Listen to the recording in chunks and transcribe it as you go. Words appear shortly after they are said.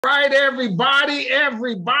Right, everybody.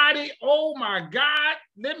 Oh my God.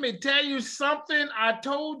 Let me tell you something. I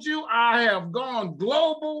told you I have gone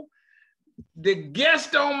global. The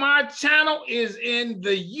guest on my channel is in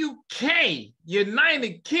the UK,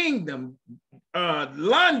 United Kingdom,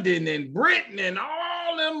 London and Britain and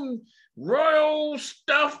all them royal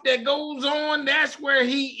stuff that goes on. That's where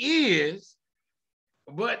he is.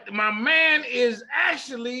 But my man is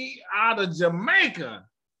actually out of Jamaica.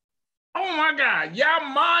 Oh my God,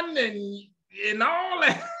 Yaman and all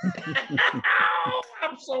that.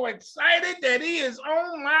 I'm so excited that he is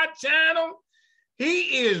on my channel.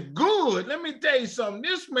 He is good. Let me tell you something.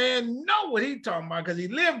 This man know what he's talking about because he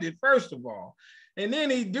lived it, first of all. And then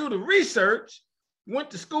he do the research,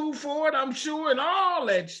 went to school for it, I'm sure, and all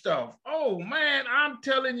that stuff. Oh man, I'm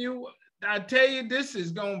telling you, I tell you, this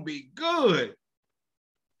is gonna be good.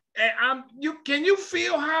 And can you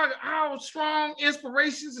feel how strong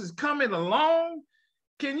inspirations is coming along?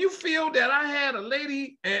 Can you feel that I had a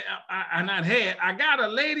lady, I got a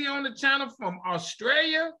lady on the channel from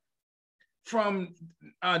Australia, from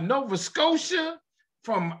Nova Scotia,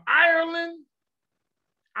 from Ireland.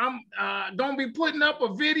 I'm gonna be putting up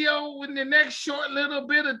a video in the next short little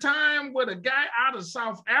bit of time with a guy out of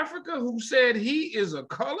South Africa who said he is a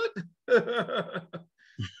colored.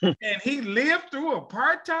 And he lived through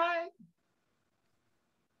apartheid.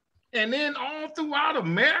 And then all throughout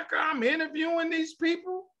America, I'm interviewing these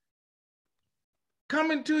people,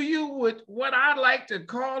 coming to you with what I like to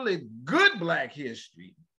call it good Black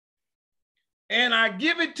history. And I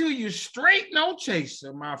give it to you straight, no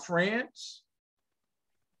chaser, my friends.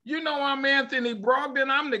 You know, I'm Anthony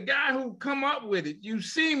Brogdon. I'm the guy who come up with it. You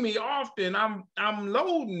see me often. I'm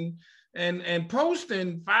loading and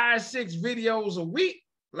posting 5, 6 videos a week.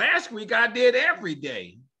 Last week, I did every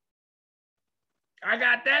day. I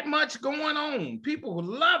got that much going on. People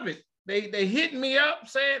love it. They hit me up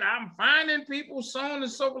saying, I'm finding people, so on and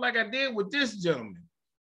so forth, like I did with this gentleman.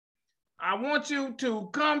 I want you to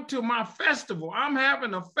come to my festival. I'm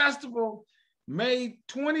having a festival May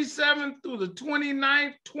 27th through the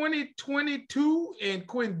 29th, 2022 in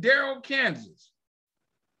Quindaro, Kansas.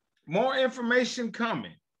 More information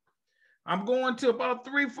coming. I'm going to about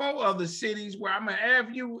 3, 4 other cities where I'm gonna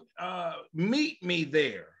have you meet me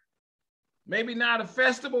there. Maybe not a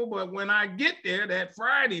festival, but when I get there that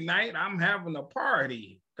Friday night, I'm having a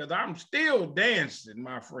party because I'm still dancing,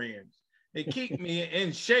 my friends. They keep me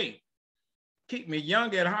in shape, keep me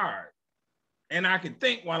young at heart. And I can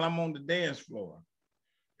think while I'm on the dance floor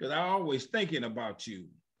because I'm always thinking about you.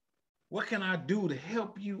 What can I do to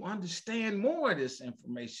help you understand more of this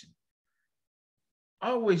information?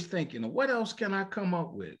 Always thinking, what else can I come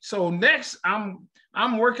up with? So next, I'm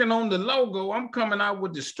working on the logo. I'm coming out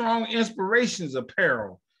with the Strong Inspirations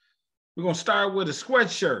apparel. We're gonna start with a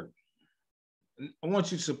sweatshirt. I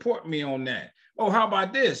want you to support me on that. Oh, how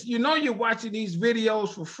about this? You know you're watching these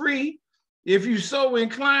videos for free. If you're so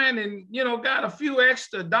inclined and got a few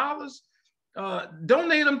extra dollars,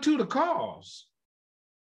 donate them to the cause.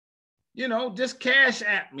 Just cash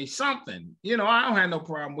at me something. I don't have no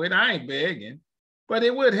problem with it. I ain't begging. But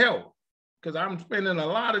it would help because I'm spending a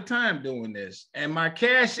lot of time doing this. And my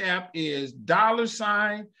Cash App is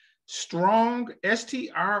 $strong, STRONG,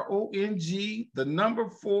 the number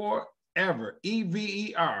 4 ever,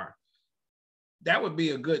 EVER. That would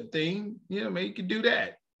be a good thing. Maybe you could do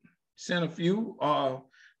that. Send a few,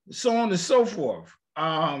 so on and so forth.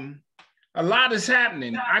 A lot is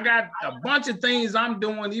happening. I got a bunch of things I'm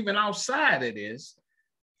doing even outside of this.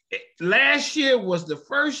 Last year was the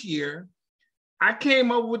first year I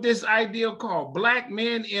came up with this idea called Black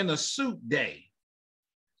Men in a Suit Day.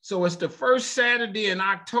 So it's the first Saturday in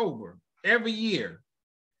October every year.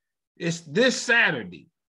 It's this Saturday.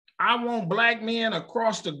 I want Black men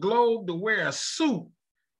across the globe to wear a suit.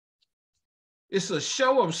 It's a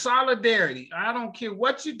show of solidarity. I don't care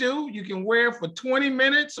what you do. You can wear it for 20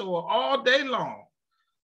 minutes or all day long.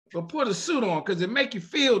 But put a suit on because it make you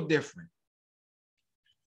feel different.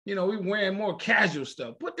 We wearing more casual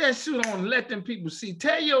stuff. Put that suit on and let them people see.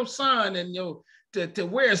 Tell your son and to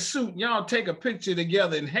wear a suit. And y'all take a picture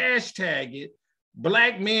together and hashtag it,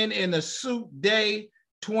 Black Men in a Suit Day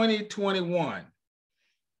 2021.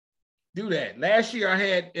 Do that. Last year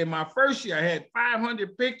in my first year, I had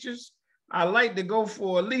 500 pictures. I like to go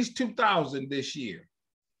for at least 2,000 this year.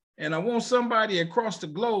 And I want somebody across the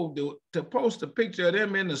globe to post a picture of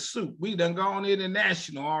them in a suit. We done gone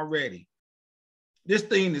international already. This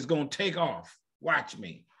thing is gonna take off. Watch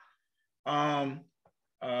me.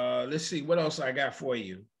 Let's see what else I got for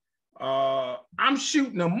you. I'm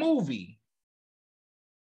shooting a movie.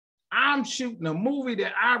 I'm shooting a movie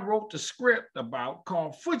that I wrote the script about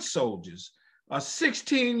called Foot Soldiers. a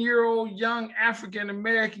 16-year-old young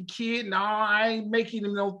African-American kid. No, I ain't making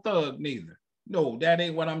him no thug neither. No, that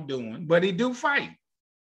ain't what I'm doing. But he do fight.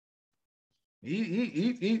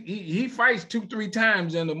 He fights 2-3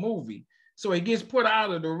 times in the movie. So he gets put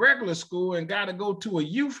out of the regular school and got to go to a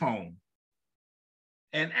youth home.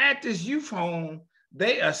 And at this youth home,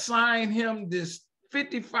 they assign him this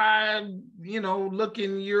 55,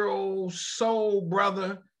 looking year old soul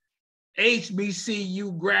brother,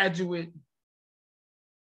 HBCU graduate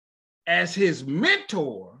as his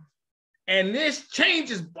mentor. And this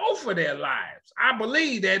changes both of their lives. I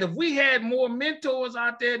believe that if we had more mentors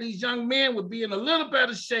out there, these young men would be in a little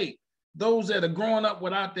better shape, those that are growing up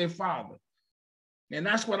without their father. And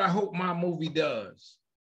that's what I hope my movie does.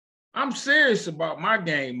 I'm serious about my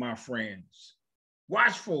game, my friends.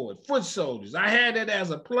 Watch for it, Foot Soldiers. I had it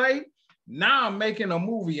as a play. Now I'm making a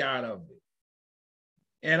movie out of it.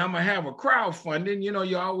 And I'm gonna have a crowdfunding.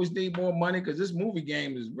 You always need more money because this movie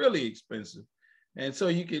game is really expensive. And so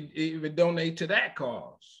you could even donate to that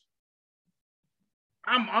cause.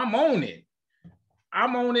 I'm on it.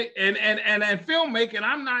 I'm on it. And filmmaking,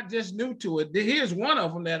 I'm not just new to it. Here's one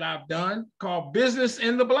of them that I've done called Business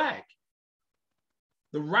in the Black.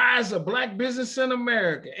 The rise of Black business in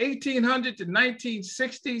America, 1800 to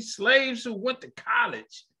 1960, slaves who went to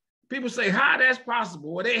college. People say, how that's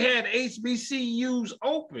possible? Well, they had HBCUs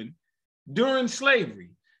open during slavery.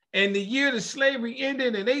 And the year that slavery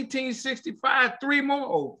ended in 1865, 3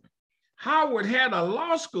 more open. Howard had a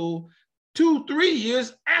law school 2-3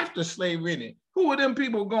 years after slavery ended. Who were them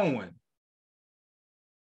people going?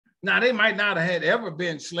 Now, they might not have had ever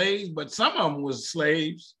been slaves, but some of them was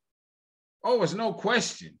slaves. Oh, it's no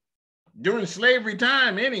question. During slavery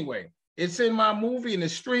time, anyway. It's in my movie and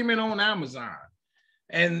it's streaming on Amazon.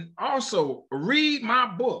 And also, read my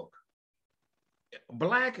book,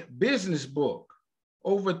 Black Business Book.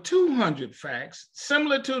 Over 200 facts,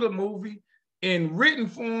 similar to the movie, in written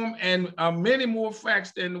form, and many more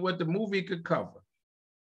facts than what the movie could cover.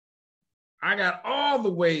 I got all the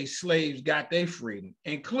ways slaves got their freedom,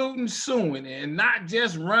 including suing and not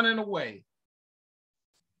just running away.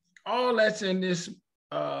 All that's in this,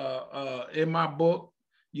 in my book.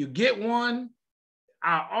 You get one,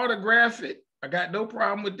 I autograph it. I got no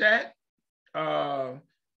problem with that.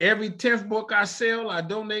 Every 10th book I sell, I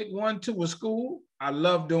donate one to a school. I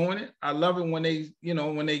love doing it. I love it when they,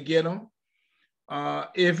 when they get them.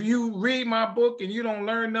 If you read my book and you don't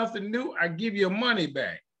learn nothing new, I give you money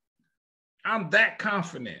back. I'm that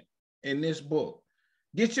confident in this book.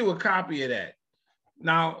 Get you a copy of that.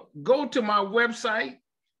 Now, go to my website,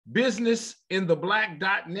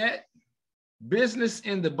 businessintheblack.net,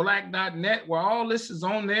 businessintheblack.net, where all this is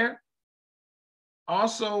on there.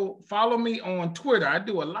 Also, follow me on Twitter. I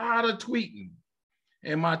do a lot of tweeting.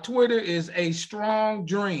 And my Twitter is A Strong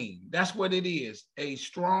Dream. That's what it is, A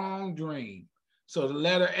Strong Dream. So the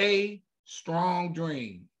letter A, Strong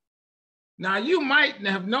Dream. Now, you might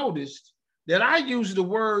have noticed that I use the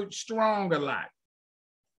word strong a lot.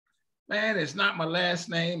 Man, it's not my last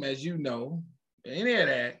name, as you know, any of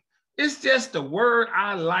that. It's just a word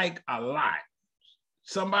I like a lot.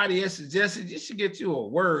 Somebody else suggested you should get you a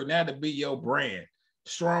word, and that'll be your brand.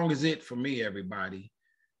 Strong is it for me, everybody.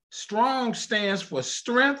 Strong stands for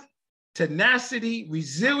strength, tenacity,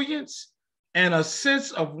 resilience, and a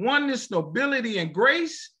sense of oneness, nobility, and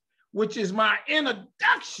grace, which is my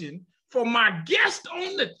introduction for my guest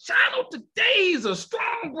on the channel today. He's a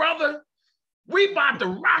strong brother. We about to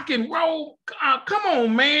rock and roll. Come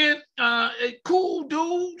on, man. A cool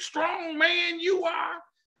dude, strong man you are.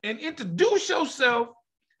 And introduce yourself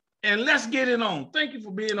and let's get it on. Thank you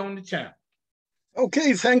for being on the channel.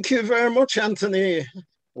 Okay, thank you very much, Anthony.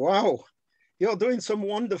 Wow, you're doing some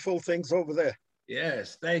wonderful things over there.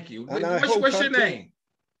 Yes, thank you. And What's your name?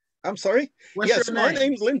 I'm sorry? What's your name? My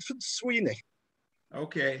name's Linford Sweeney.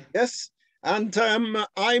 Okay. Yes, and I'm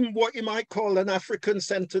what you might call an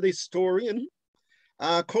African-centered historian,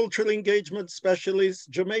 cultural engagement specialist,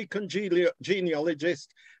 Jamaican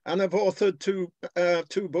genealogist, and I've authored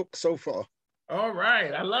two books so far. All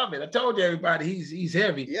right, I love it. I told you everybody he's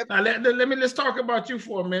heavy. Yep. Now let's talk about you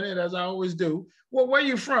for a minute, as I always do. Well, where are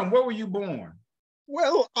you from? Where were you born?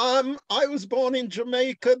 Well, I was born in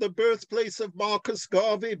Jamaica, the birthplace of Marcus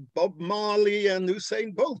Garvey, Bob Marley, and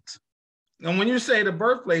Usain Bolt. And when you say the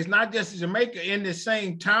birthplace, not just Jamaica, in the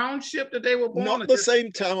same township that they were born? Not the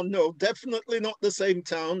same town, no, definitely not the same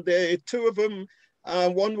town. Two of them,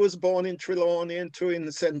 one was born in Trelawney and two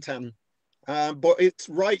in St. Ann. But it's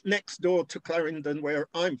right next door to Clarendon, where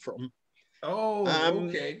I'm from. Oh,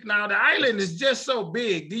 okay. Now, the island is just so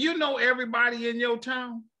big. Do you know everybody in your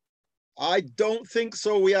town? I don't think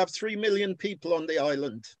so. We have 3 million people on the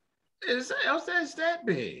island. It's that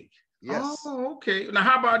big? Yes. Oh, okay. Now,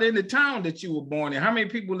 how about in the town that you were born in? How many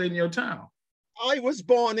people in your town? I was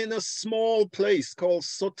born in a small place called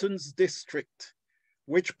Sutton's District,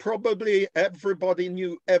 which probably everybody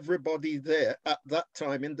knew everybody there at that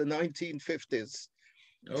time in the 1950s.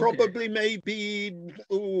 Okay. Probably maybe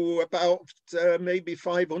about maybe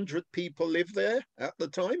 500 people lived there at the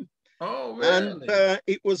time. Oh, And really?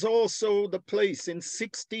 it was also the place in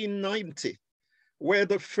 1690 where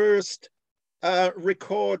the first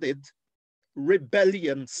recorded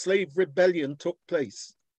rebellion, slave rebellion took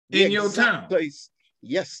place. The In your exact town? place,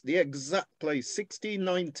 yes, the exact place,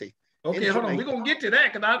 1690 Okay, in hold on. We're Jamaica. gonna get to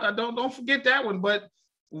that because I don't forget that one. But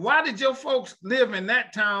why did your folks live in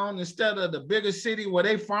that town instead of the bigger city? Were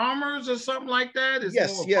they farmers or something like that? It's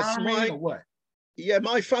Yes, more yes, farming or what?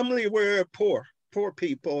 my family were poor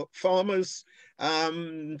people, farmers.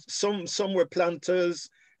 Some were planters.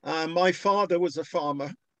 My father was a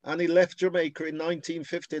farmer, and he left Jamaica in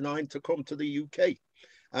 1959 to come to the UK.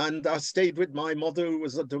 And I stayed with my mother, who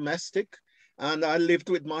was a domestic, and I lived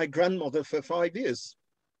with my grandmother for 5 years.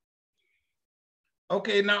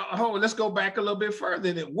 Okay, now let's go back a little bit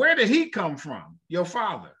further. Where did he come from? Your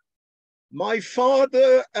father? My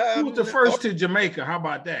father, Who was the first to Jamaica? How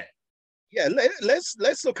about that? yeah,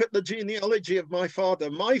 let's look at the genealogy of my father.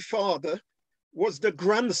 My father was the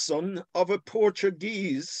grandson of a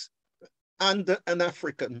Portuguese and an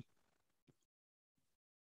African.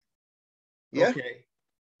 Yeah. Okay,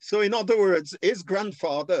 So in other words, his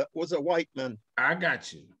grandfather was a white man, I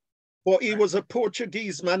got you. but he was a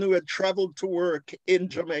Portuguese man who had traveled to work in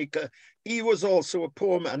Jamaica. He was also a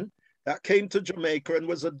poor man that came to Jamaica and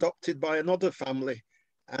was adopted by another family.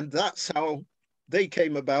 And that's how they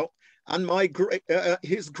came about. And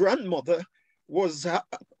his grandmother was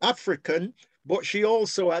African, but she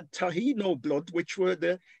also had Taino blood, which were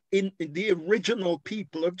the original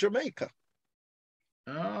people of Jamaica.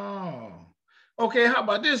 Oh, okay. How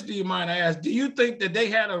about this? Do you mind I ask? Do you think that they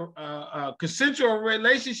had a consensual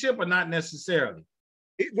relationship or not necessarily?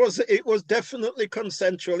 It was definitely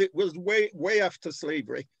consensual. It was way after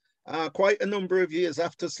slavery, quite a number of years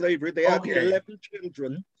after slavery. They had Okay. 11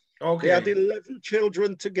 children. They had Okay. 11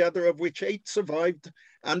 children together, of which 8 survived,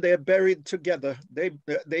 and they're buried together. They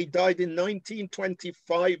died in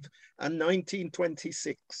 1925 and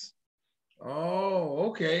 1926. Oh,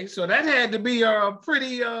 okay. So that had to be a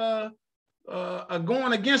pretty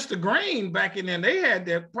going against the grain back in then. They had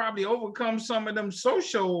to probably overcome some of them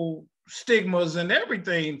social stigmas and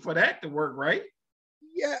everything for that to work, right?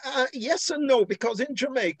 Yeah, yes and no, because in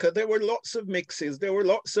Jamaica there were lots of mixes. There were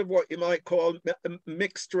lots of what you might call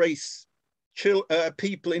mixed race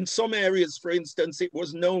people. In some areas, for instance, it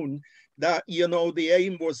was known that the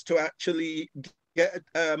aim was to actually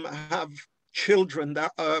have children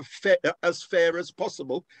that are as fair as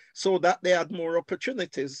possible, so that they had more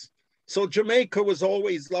opportunities. So Jamaica was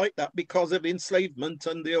always like that because of enslavement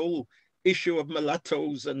and the whole issue of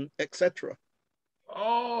mulattoes and etc.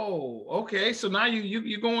 Oh, okay. So now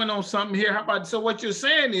you're going on something here. How about, so what you're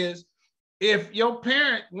saying is if your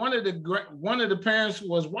parent, one of the parents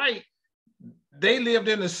was white, they lived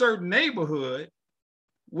in a certain neighborhood,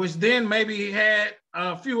 which then maybe had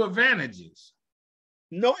a few advantages.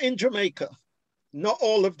 Not in Jamaica, not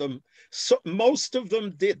all of them. So most of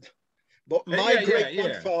them did. But my great Yeah.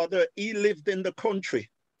 grandfather, he lived in the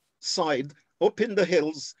countryside, up in the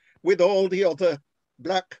hills, with all the other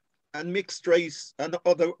black and mixed race and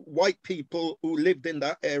other white people who lived in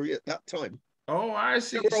that area at that time. Oh, I They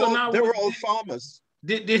see. were So all now, they were all farmers.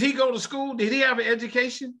 did he go to school? Did he have an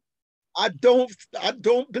education? I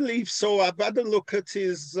don't believe so. I've had a look at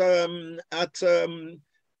his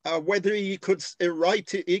whether he could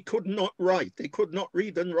write it. He could not write. He could not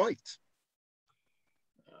read and write.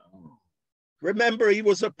 Remember, he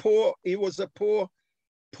was a poor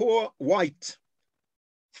white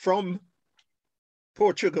from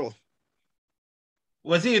Portugal.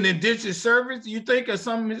 Was he an indentured servant? Do you think of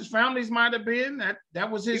some of his families might have been? That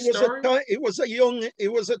was He his was a story? he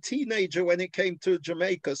was a teenager when he came to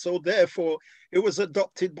Jamaica, so therefore he was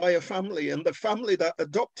adopted by a family, and the family that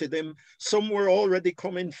adopted him, some were already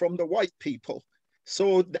coming from the white people.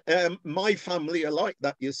 So my family are like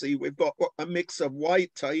that. You see, we've got a mix of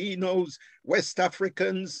white, Tainos, West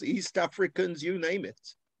Africans, East Africans, you name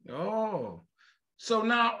it. Oh, so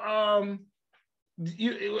now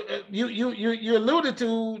you alluded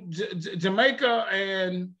to Jamaica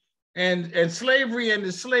and slavery and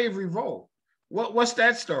the slave revolt. What's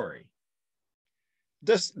that story?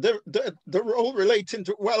 The role relating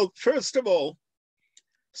to, well, first of all,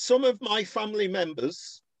 some of my family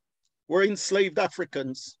members were enslaved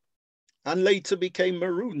Africans, and later became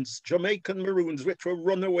Maroons, Jamaican Maroons, which were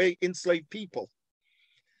runaway enslaved people.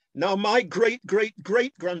 Now, my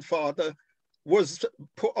great-great-great-grandfather was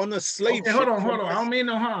put on a slave ship. Hold on. I don't mean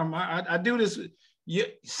no harm. I do this. You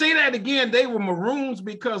say that again. They were Maroons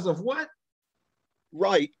because of what?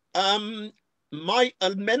 Right.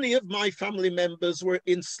 Many of my family members were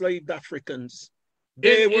enslaved Africans.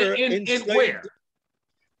 They were enslaved where?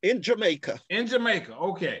 In Jamaica. In Jamaica,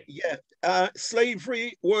 okay. Yeah.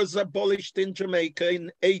 Slavery was abolished in Jamaica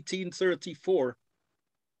in 1834.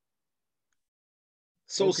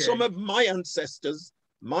 So okay. Some of my ancestors,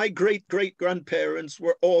 my great-great-grandparents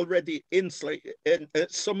were already enslaved, and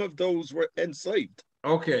some of those were enslaved.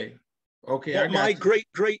 Okay. But my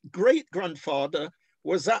great-great-great-grandfather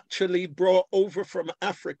was actually brought over from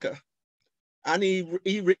Africa, and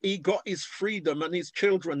he got his freedom, and his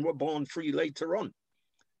children were born free later on.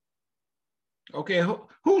 Okay,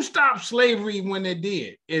 who stopped slavery when it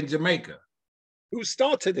did in Jamaica? Who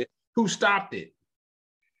started it? Who stopped it?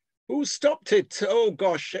 Who stopped it? Oh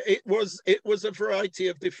gosh, it was a variety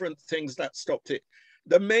of different things that stopped it.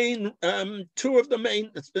 The main, two of the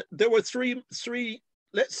main, there were three.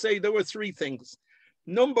 Let's say there were three things.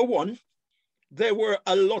 Number one, there were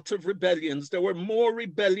a lot of rebellions. There were more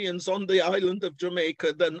rebellions on the island of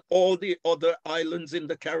Jamaica than all the other islands in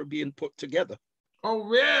the Caribbean put together. Oh,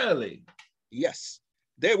 really? Yes.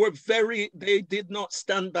 They did not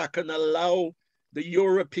stand back and allow the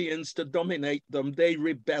Europeans to dominate them. They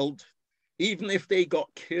rebelled. Even if they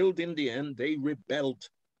got killed in the end, they rebelled.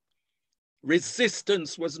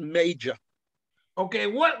 Resistance was major. Okay,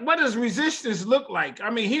 what does resistance look like? I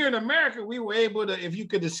mean, here in America, we were able to, if you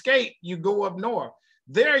could escape, you go up north.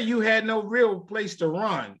 There, you had no real place to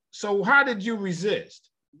run. So how did you resist?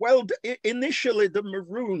 Well, initially, the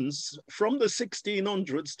Maroons from the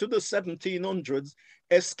 1600s to the 1700s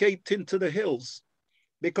escaped into the hills,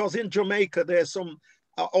 because in Jamaica, there's some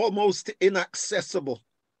almost inaccessible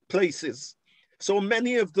places. So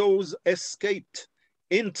many of those escaped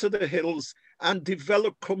into the hills and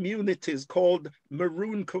developed communities called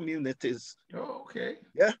Maroon communities. Oh, okay.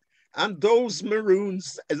 Yeah. And those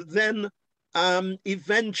Maroons then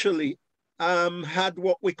eventually had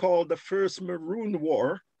what we call the First Maroon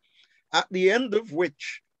War, at the end of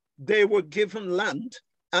which they were given land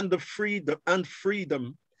and the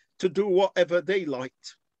freedom to do whatever they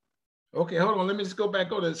liked. Okay, hold on. Let me just go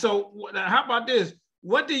back over. So how about this?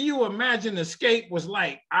 What do you imagine escape was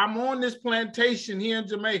like? I'm on this plantation here in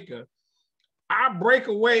Jamaica. I break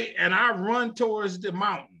away and I run towards the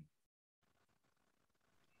mountain.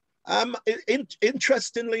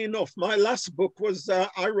 Interestingly enough, my last book was,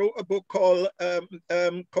 I wrote a book called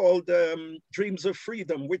Dreams of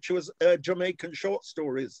Freedom, which was Jamaican short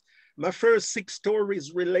stories. My first 6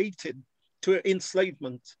 stories related to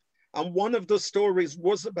enslavement. And one of the stories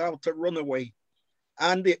was about a runaway.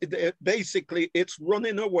 And basically it's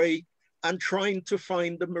running away and trying to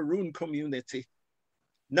find the Maroon community.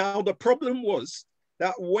 Now, the problem was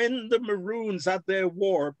that when the Maroons had their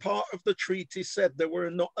war, part of the treaty said they were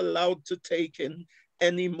not allowed to take in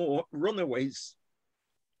any more runaways.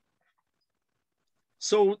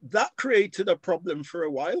 So that created a problem for a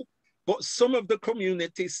while, but some of the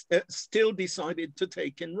communities still decided to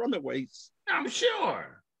take in runaways. I'm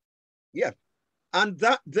sure. Yeah. And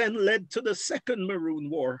that then led to the Second Maroon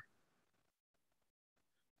War.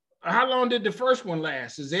 How long did the first one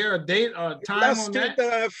last? Is there a date or time on that? It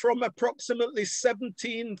lasted from approximately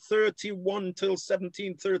 1731 till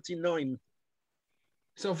 1739.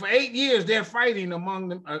 So for 8 years, they're fighting among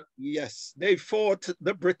them. Yes, they fought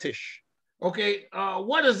the British. Okay,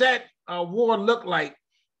 what does that war look like?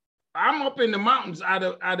 I'm up in the mountains.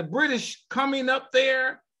 Are the British coming up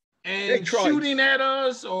there and shooting at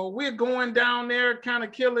us, or we're going down there kind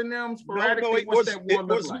of killing them sporadically? No,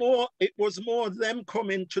 it was more them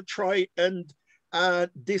coming to try and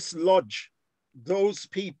dislodge those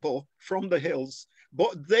people from the hills.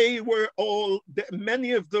 But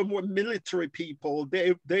many of them were military people.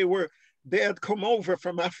 They had come over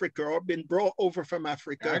from Africa or been brought over from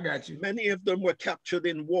Africa. I got you. Many of them were captured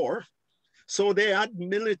in war. So they had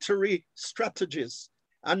military strategies.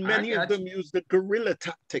 And many of them used the guerrilla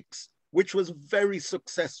tactics, which was very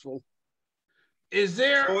successful. Is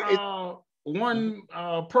there one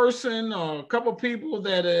person or a couple of people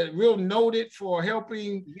that are real noted for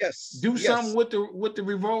helping something with the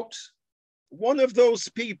revolts? One of those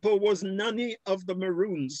people was Nanny of the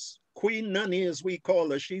Maroons, Queen Nanny, as we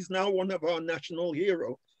call her. She's now one of our national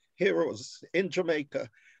heroes in Jamaica.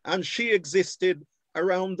 And she existed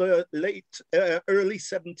around the early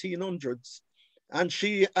 1700s. And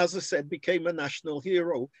she, as I said, became a national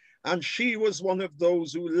hero. And she was one of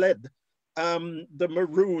those who led the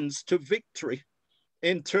Maroons to victory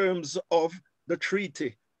in terms of the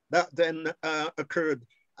treaty that then occurred.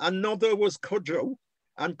 Another was Kojo,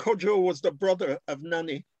 and Kojo was the brother of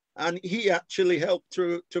Nani, and he actually helped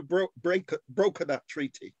to broker that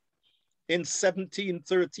treaty in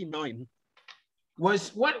 1739.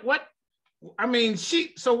 Was what? I mean,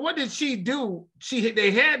 so what did she do?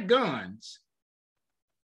 They had guns.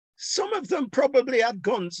 Some of them probably had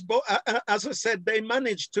guns, but as I said, they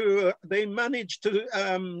managed to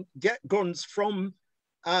get guns from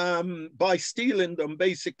by stealing them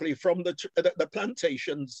basically from the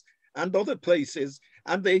plantations and other places,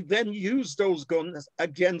 and they then used those guns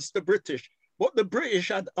against the British. But the British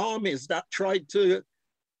had armies that tried to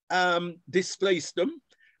displace them,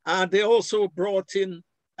 and they also brought in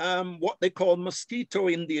what they call mosquito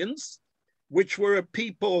Indians, which were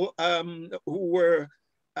people who were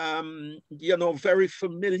very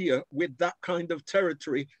familiar with that kind of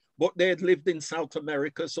territory, but they had lived in South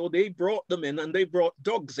America. So they brought them in, and they brought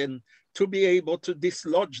dogs in to be able to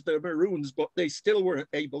dislodge the Maroons, but they still weren't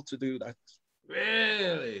able to do that.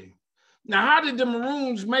 Really? Now, how did the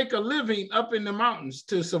Maroons make a living up in the mountains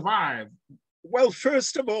to survive? Well,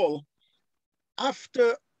 first of all,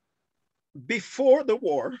 before the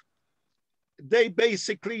war, they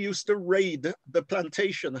basically used to raid the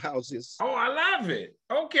plantation houses. Oh, I love it.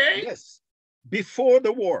 Okay. Yes. Before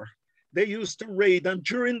the war, they used to raid. And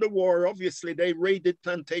during the war, obviously, they raided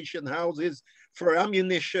plantation houses for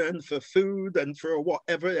ammunition, for food, and for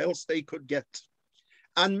whatever else they could get.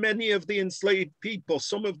 And many of the enslaved people,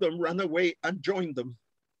 some of them ran away and joined them.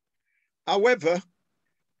 However,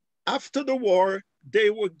 after the war,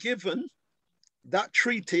 they were given that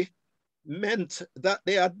treaty meant that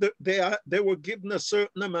they were given a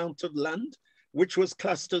certain amount of land, which was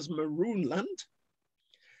classed as Maroon land,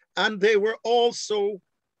 and they were also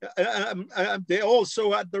they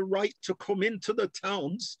also had the right to come into the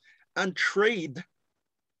towns and trade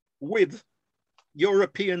with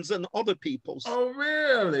Europeans and other peoples. Oh,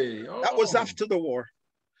 really? Oh. That was after the war.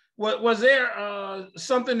 Was there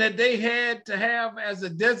something that they had to have as a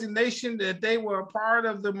designation that they were a part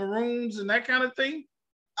of the Maroons and that kind of thing?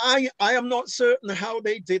 I am not certain how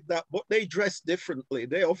they did that, but they dressed differently.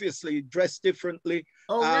 They obviously dressed differently.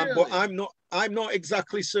 Oh, really? But I'm not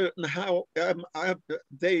exactly certain how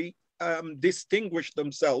they distinguished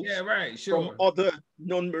themselves from other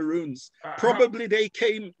non-Maroons. Probably they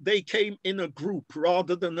came in a group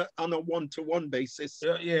rather than on a one-to-one basis.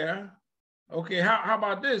 Yeah. Okay. How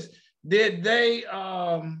about this? Did they?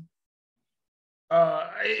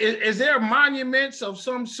 Is there monuments of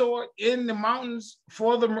some sort in the mountains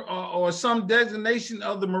for them, or some designation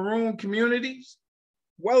of the Maroon communities?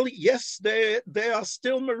 Well, yes, there are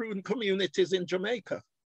still Maroon communities in Jamaica.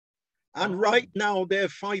 And right now they're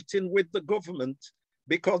fighting with the government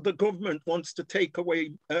because the government wants to take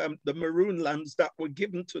away the Maroon lands that were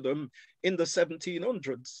given to them in the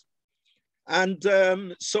 1700s. And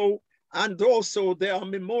also there are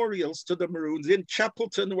memorials to the Maroons. In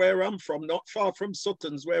Chapelton, where I'm from, not far from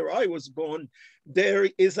Sutton's, where I was born, there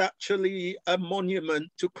is actually a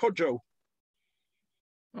monument to Kojo.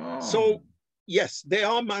 Oh. So yes, they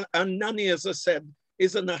are, and Nani, as I said,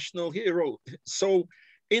 is a national hero. So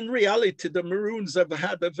in reality, the Maroons have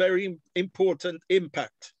had a very important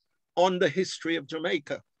impact on the history of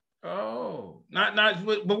Jamaica. Oh,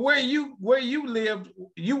 but where you lived,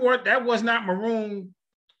 that was not Maroon.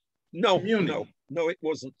 No, community. No, it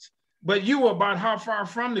wasn't. But you were about how far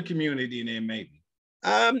from the community then, maybe?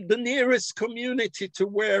 The nearest community to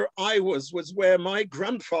where I was where my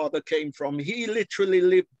grandfather came from. He literally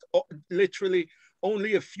lived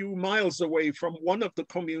only a few miles away from one of the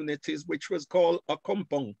communities, which was called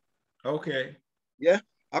Akompong. Okay. Yeah,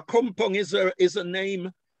 Akompong is a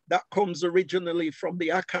name that comes originally from the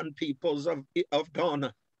Akan peoples of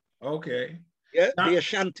Ghana. Okay. Yeah, the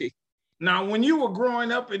Ashanti. Now, when you were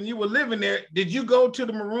growing up and you were living there, did you go to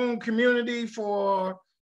the Maroon community for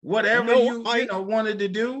whatever you wanted to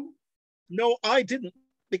do? No, I didn't,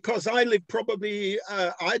 because I lived probably,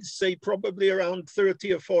 I'd say probably around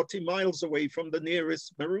 30 or 40 miles away from the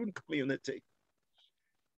nearest Maroon community.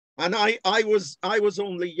 And I was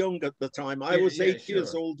only young at the time. I was 8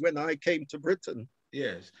 years old when I came to Britain.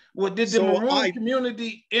 Yes. Well, did the Maroon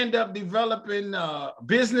community end up developing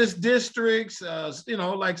business districts,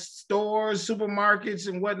 like stores, supermarkets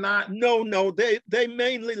and whatnot? No, they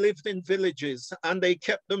mainly lived in villages, and they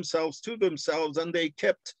kept themselves to themselves, and they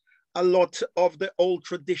kept a lot of the old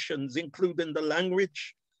traditions, including the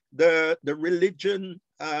language, the religion,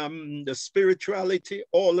 the spirituality,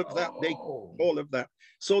 all of that. All of that.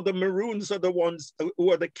 So the Maroons are the ones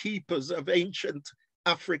who are the keepers of ancient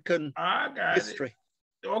African history.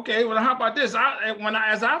 Okay, well, how about this?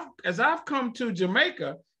 As I've come to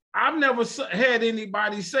Jamaica, I've never had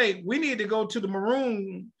anybody say we need to go to the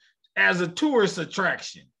Maroon as a tourist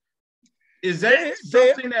attraction. Is that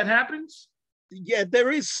something that happens? Yeah,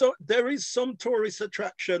 there is some tourist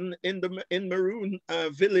attraction in Maroon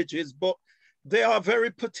villages, but they are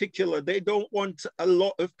very particular. They don't want a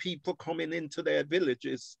lot of people coming into their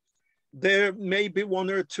villages. There may be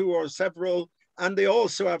one or two or several, and they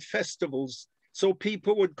also have festivals. So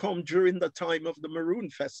people would come during the time of the Maroon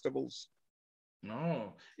festivals.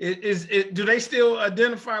 No, do they still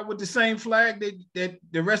identify with the same flag that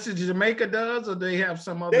the rest of Jamaica does, or they have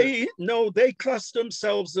some other? They class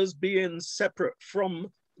themselves as being separate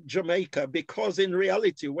from Jamaica, because in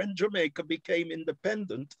reality, when Jamaica became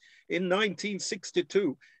independent in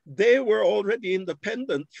 1962, they were already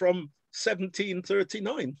independent from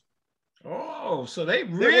 1739. Oh, so they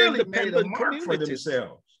really made a mark for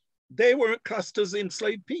themselves. They weren't classed as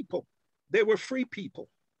enslaved people. They were free people.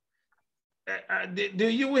 Do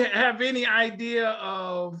you have any idea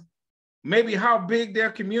of maybe how big their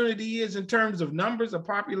community is in terms of numbers of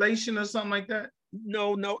population or something like that?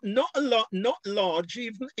 No, not a lot, not large.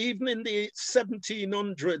 Even in the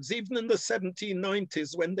 1700s, even in the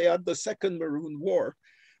 1790s, when they had the Second Maroon War,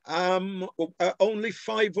 only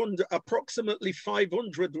approximately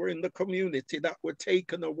 500 were in the community that were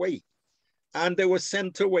taken away, and they were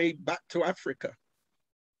sent away back to Africa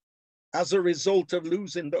as a result of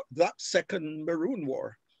losing that Second Maroon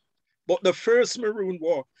War. But the First Maroon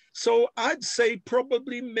War, so I'd say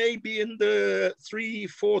probably maybe in the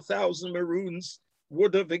 3,000-4,000 Maroons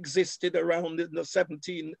would have existed around in the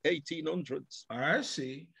 1800s. I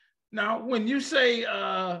see. Now, when you say,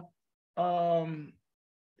 how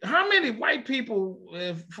many white people,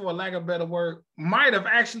 for lack of a better word, might have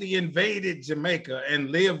actually invaded Jamaica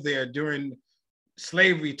and lived there during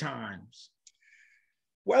slavery times?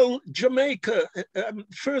 Well, Jamaica,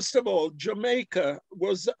 first of all, Jamaica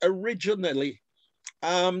was originally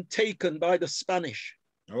taken by the Spanish.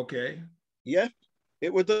 Okay. Yeah,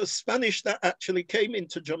 it was the Spanish that actually came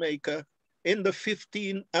into Jamaica in the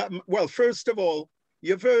well, first of all,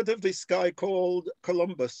 you've heard of this guy called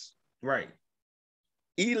Columbus. Right.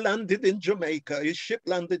 He landed in Jamaica, his ship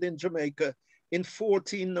landed in Jamaica in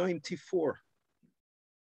 1494.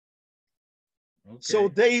 Okay. So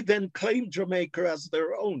they then claimed Jamaica as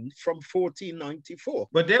their own from 1494.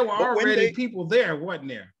 But there were already people there, wasn't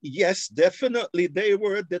there? Yes, definitely.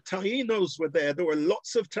 The Tainos were there. There were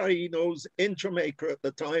lots of Tainos in Jamaica at the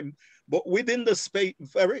time, but within the space,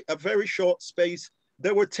 a very short space,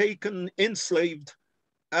 they were taken enslaved.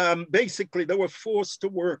 Basically, they were forced to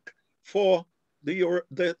work for the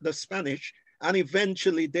Spanish, and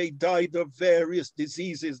eventually they died of various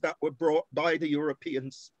diseases that were brought by the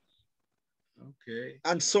Europeans. Okay.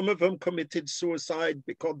 And some of them committed suicide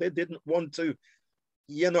because they didn't want to,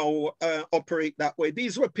 operate that way.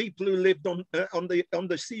 These were people who lived on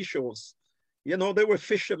the seashores. They were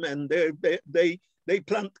fishermen. They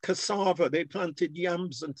plant cassava. They planted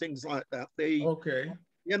yams and things like that. They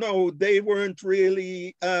weren't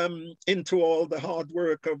really into all the hard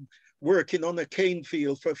work of working on a cane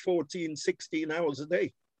field for 14, 16 hours a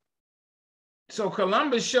day. So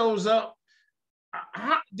Columbus shows up.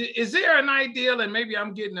 Is there an idea, and maybe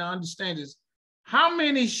I'm getting to understand this, how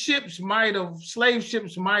many slave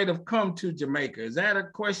ships might have come to Jamaica? Is that a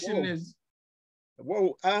question?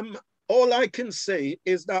 All I can say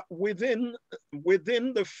is that within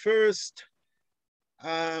the first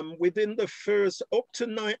up to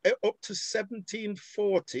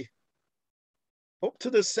 1740, up to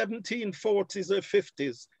the 1740s or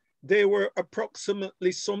 50s, there were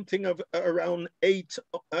approximately something of around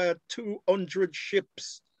 200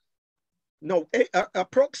 ships. No,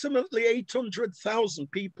 approximately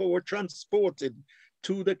 800,000 people were transported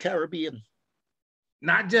to the Caribbean.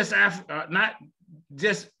 Not just African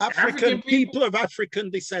people of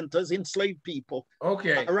African descent, as enslaved people.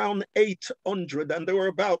 Okay. Around 800, and there were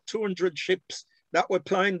about 200 ships that were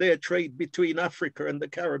plying their trade between Africa and the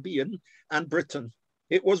Caribbean and Britain.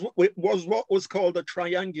 It was what was called a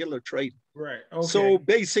triangular trade. Right. Okay. So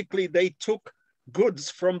basically, they took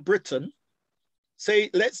goods from Britain. Say,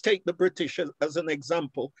 let's take the British as an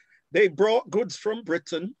example. They brought goods from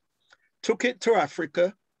Britain, took it to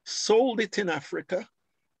Africa, sold it in Africa,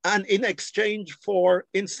 and in exchange for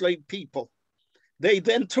enslaved people. They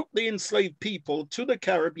then took the enslaved people to the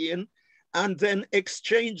Caribbean and then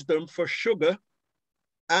exchanged them for sugar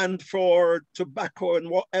and for tobacco and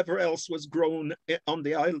whatever else was grown on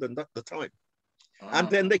the island at the time. Oh. And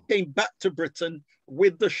then they came back to Britain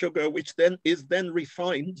with the sugar, which then is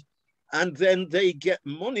refined. And then they get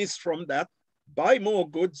monies from that, buy more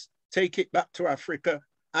goods, take it back to Africa,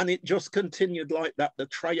 and it just continued like that, the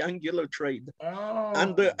triangular trade. Oh.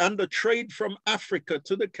 And the trade from Africa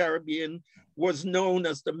to the Caribbean was known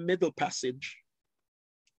as the Middle Passage.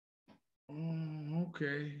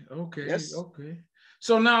 Okay, okay, Yes. okay.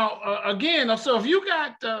 So now, again, so if you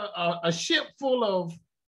got a ship full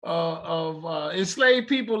of enslaved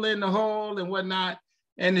people in the hull and whatnot,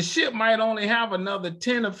 and the ship might only have another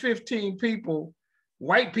 10 or 15 people,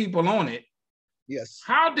 white people on it. Yes.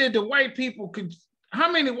 How did the white people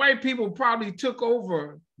how many white people probably took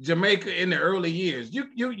over Jamaica in the early years?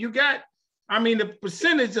 You got, I mean, the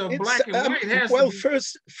percentage of black and white has well, to be...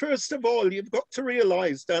 first of all, you've got to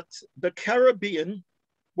realize that the Caribbean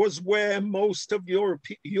was where most of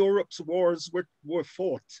Europe's wars were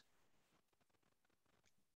fought.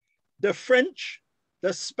 The French,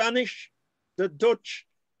 the Spanish, the Dutch,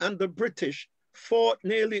 and the British fought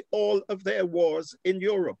nearly all of their wars in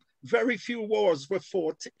Europe. Very few wars were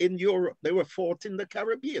fought in Europe. They were fought in the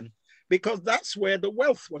Caribbean because that's where the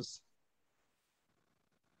wealth was.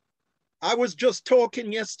 I was just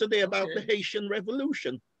talking yesterday about the Haitian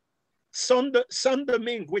Revolution.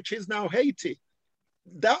 Saint-Domingue, which is now Haiti,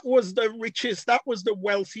 that was the richest, that was the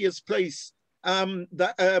wealthiest place,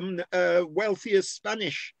 wealthiest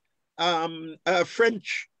Spanish,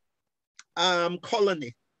 French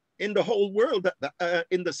colony in the whole world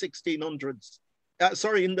in the 1600s.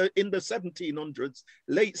 Sorry, in the 1700s,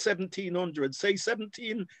 late 1700s, say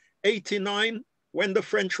 1789, when the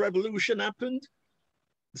French Revolution happened.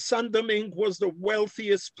 Saint-Domingue was the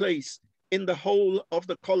wealthiest place in the whole of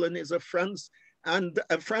the colonies of France. And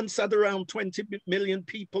France had around 20 million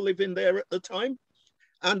people living there at the time.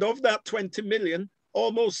 And of that 20 million,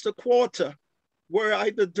 almost a quarter were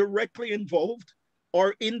either directly involved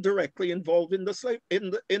or indirectly involved in the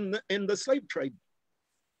slave trade.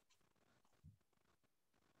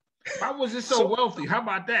 Why was it so wealthy? How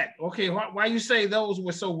about that? Okay, why you say those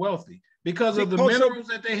were so wealthy? Because of the minerals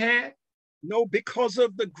that they had? No, because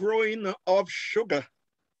of the growing of sugar,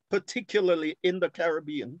 particularly in the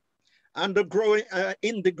Caribbean, and the growing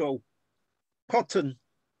indigo, cotton.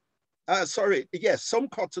 Some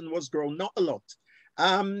cotton was grown, not a lot.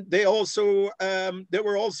 There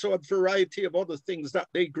were also a variety of other things that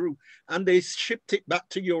they grew, and they shipped it back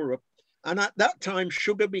to Europe. And at that time,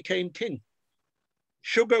 sugar became king.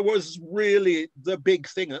 Sugar was really the big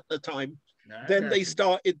thing at the time. Then they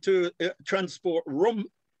started to transport rum,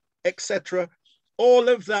 etc. All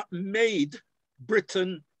of that made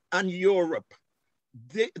Britain and Europe.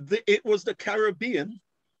 It was the Caribbean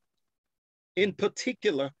in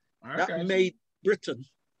particular that made Britain.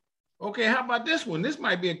 Okay, how about this one? This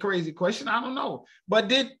might be a crazy question. I don't know. But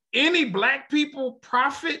did any black people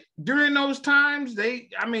profit during those times?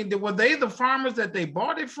 Were they the farmers that they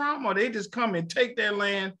bought it from, or they just come and take their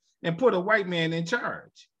land and put a white man in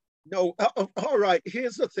charge? No, all right,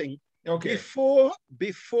 here's the thing. Okay.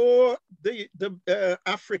 Before the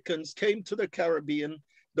Africans came to the Caribbean,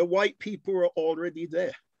 the white people were already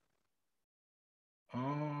there.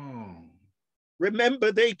 Oh.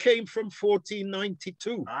 Remember, they came from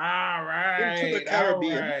 1492. All right. Into the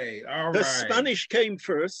Caribbean. All right. The Spanish came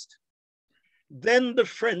first, then the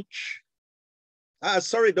French.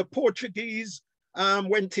 The Portuguese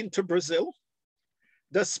went into Brazil.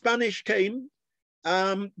 The Spanish came,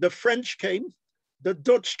 the French came, the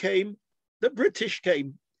Dutch came, the British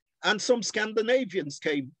came, and some Scandinavians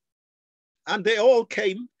came. And they all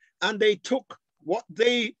came and they took what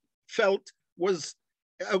they felt was,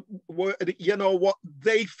 what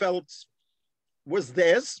they felt was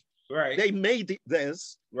theirs. Right. They made it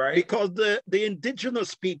theirs. Right. Because the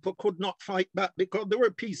indigenous people could not fight back because they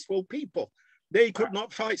were peaceful people. They could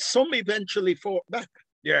not fight. Some eventually fought back.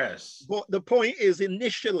 Yes. But the point is,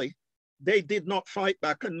 initially, they did not fight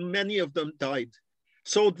back and many of them died.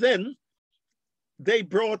 So then they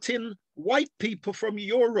brought in white people from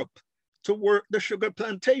Europe to work the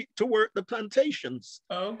plantations.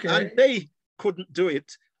 Okay. And they couldn't do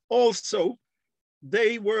it. Also,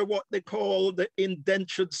 they were what they call the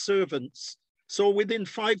indentured servants. So within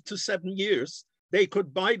 5 to 7 years, they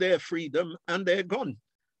could buy their freedom and they're gone.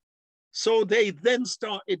 So they then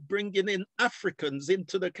started bringing in Africans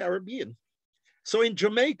into the Caribbean. So in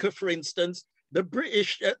Jamaica, for instance,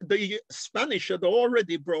 the Spanish had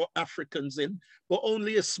already brought Africans in, but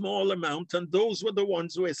only a small amount. And those were the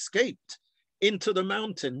ones who escaped into the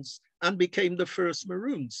mountains and became the first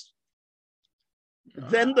Maroons.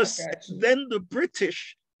 Then the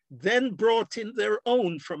British then brought in their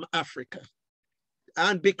own from Africa.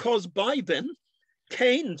 And because by then,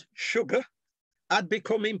 cane sugar had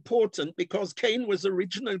become important because cane was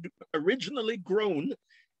originally grown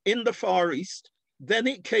in the Far East. Then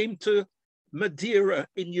it came to Madeira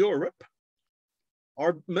in Europe.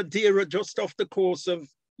 or Madeira, just off the coast of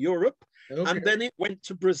Europe. Okay. And then it went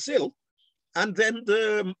to Brazil. And then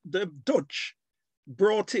the Dutch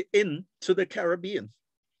brought it in to the Caribbean.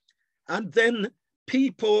 And then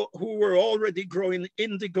people who were already growing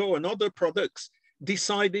indigo and other products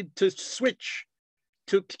decided to switch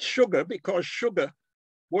to sugar because sugar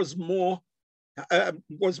was more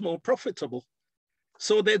profitable.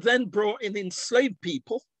 So they then brought in enslaved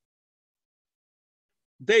people.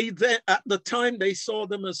 At the time, they saw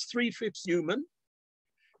them as 3/5 human.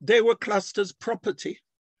 They were classed as property.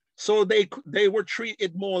 So they were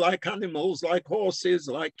treated more like animals, like horses,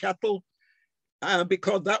 like cattle,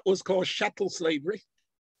 because that was called chattel slavery.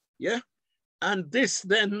 Yeah. And this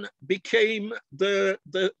then became the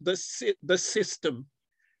system,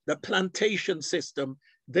 the plantation system.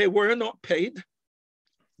 They were not paid.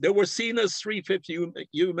 They were seen as 3/5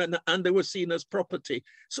 human, and they were seen as property.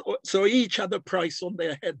 So each had a price on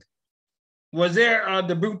their head. Was there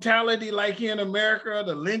the brutality like here in America,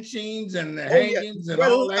 the lynchings and the hangings and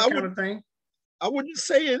all that kind of thing? I wouldn't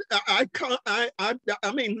say it.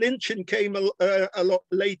 I mean, lynching came a lot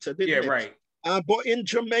later, didn't it? Yeah, right. But in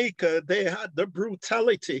Jamaica, they had the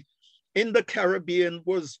brutality in the Caribbean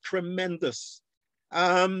was tremendous.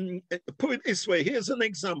 Put it this way, here's an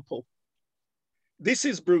example. This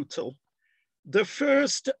is brutal. The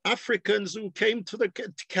first Africans who came to the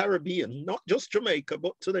Caribbean, not just Jamaica,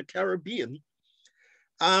 but to the Caribbean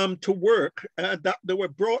to work, that they were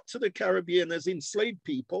brought to the Caribbean as enslaved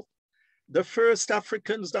people. The first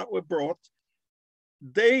Africans that were brought,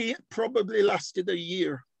 they probably lasted a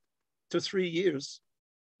year to 3 years.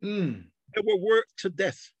 They were worked to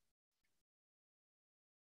death.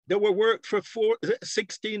 They were worked for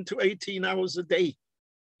 16 to 18 hours a day.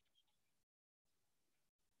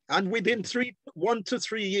 And within 1 to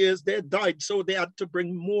 3 years, they died, so they had to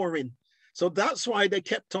bring more in. So that's why they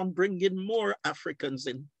kept on bringing more Africans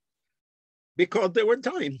in, because they were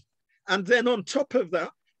dying. And then on top of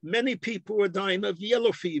that, many people were dying of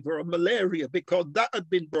yellow fever or malaria, because that had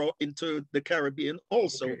been brought into the Caribbean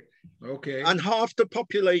also. Okay. And half the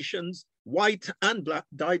populations, white and black,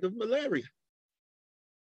 died of malaria.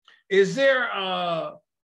 Is there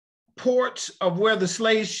ports of where the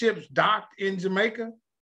slave ships docked in Jamaica?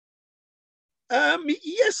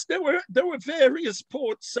 Yes, there were various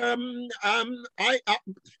ports.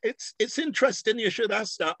 It's interesting you should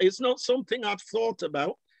ask that. It's not something I've thought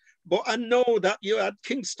about, but I know that you had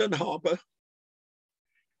Kingston Harbour,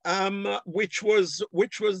 which was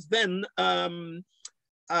then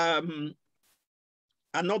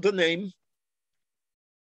another name.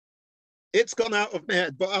 It's gone out of my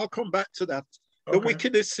head, but I'll come back to that. Okay. The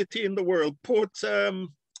wickedest city in the world, Port.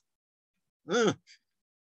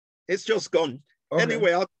 It's just gone. Okay.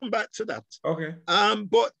 Anyway, I'll come back to that. Okay.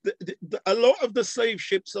 But a lot of the slave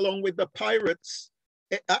ships, along with the pirates,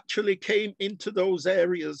 it actually came into those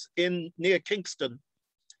areas near Kingston,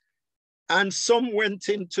 and some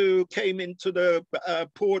came into the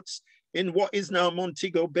ports in what is now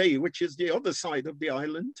Montego Bay, which is the other side of the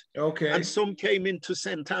island. Okay. And some came into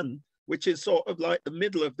St. Anne, which is sort of like the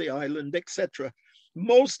middle of the island, etc.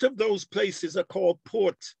 Most of those places are called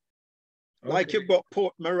port. Okay. Like you've got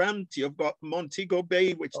Port Morant, you've got Montego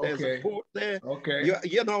Bay, which there's a port there. Okay.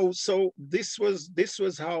 You know, so this was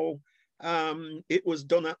how it was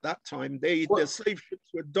done at that time. The slave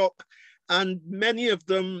ships were docked, and many of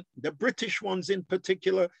them, the British ones in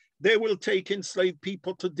particular, they will take enslaved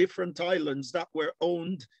people to different islands that were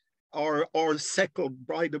owned or settled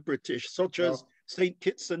by the British, such as St.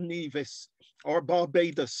 Kitts and Nevis or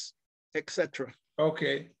Barbados, etc.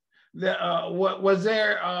 Okay. What was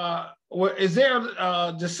there? Is there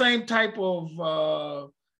the same type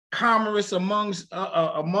of commerce among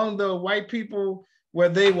the white people where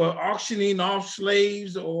they were auctioning off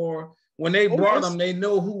slaves, or when they brought them, they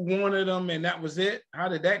know who wanted them and that was it? How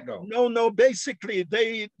did that go? No. Basically,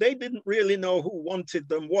 they didn't really know who wanted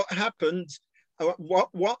them. What happened?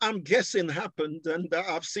 What I'm guessing happened, and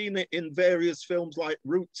I've seen it in various films like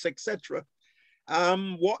Roots, etc.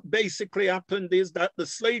 What basically happened is that the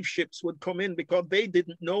slave ships would come in, because they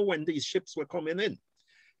didn't know when these ships were coming in,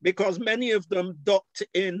 because many of them docked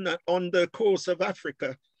in on the coast of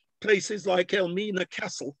Africa, places like Elmina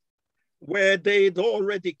Castle, where they'd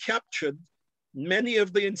already captured many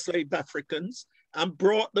of the enslaved Africans and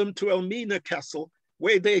brought them to Elmina Castle,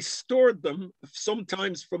 where they stored them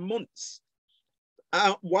sometimes for months,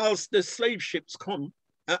 whilst the slave ships come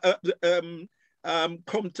to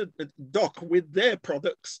dock with their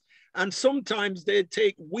products. And sometimes they'd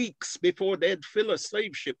take weeks before they'd fill a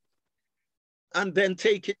slave ship and then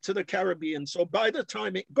take it to the Caribbean. So by the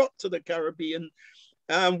time it got to the Caribbean,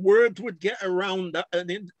 word would get around that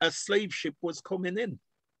a slave ship was coming in.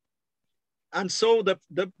 And so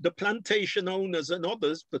the plantation owners and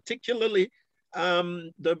others, particularly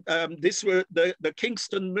the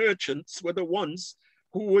Kingston merchants, were the ones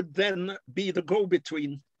who would then be the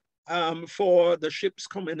go-between for the ships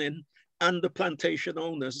coming in and the plantation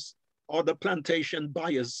owners or the plantation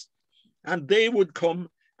buyers. And they would come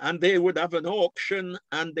and they would have an auction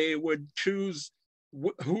and they would choose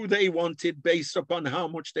who they wanted based upon how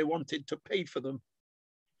much they wanted to pay for them.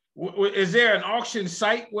 Is there an auction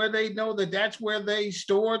site where they know that that's where they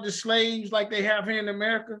store the slaves like they have here in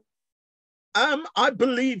America? I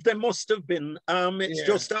believe there must have been. It's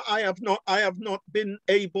just that I have not been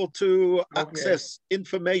able to access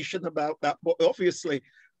information about that. But obviously,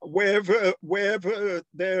 wherever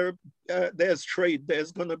there's trade,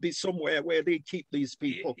 there's going to be somewhere where they keep these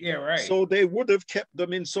people. Yeah, right. So they would have kept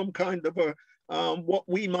them in some kind of a what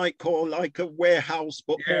we might call like a warehouse,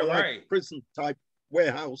 but more like a prison type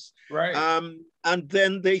warehouse. Right. And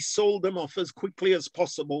then they sold them off as quickly as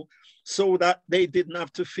possible so that they didn't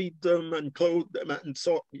have to feed them and clothe them. And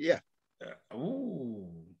so, yeah. Ooh.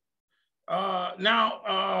 Now,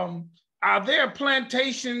 are there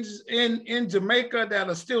plantations in Jamaica that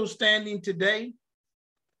are still standing today?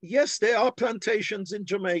 Yes, there are plantations in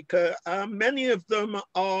Jamaica. Many of them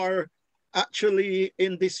are actually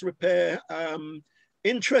in disrepair.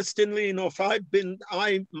 Interestingly enough, a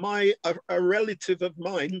relative of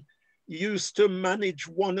mine used to manage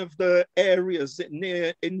one of the areas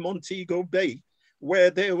in Montego Bay, where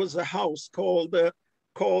there was a house called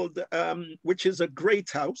which is a great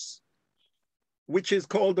house, which is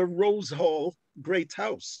called the Rose Hall Great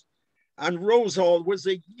House. And Rose Hall was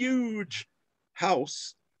a huge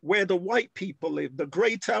house where the white people lived. The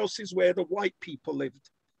Great House is where the white people lived.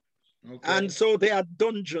 Okay. And so they had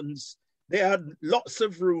dungeons. They had lots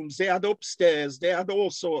of rooms. They had upstairs. They had all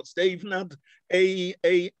sorts. They even had a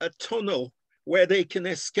tunnel where they can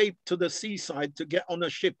escape to the seaside to get on a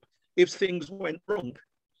ship if things went wrong.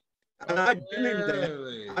 And I've been in there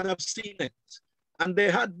and I've seen it. And they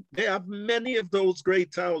have many of those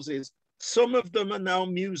great houses. Some of them are now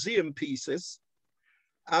museum pieces.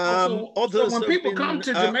 So when people come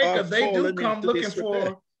to Jamaica, they do come looking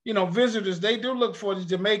for, visitors. They do look for the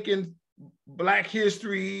Jamaican Black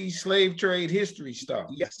history, slave trade history stuff.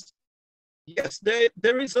 Yes. Yes,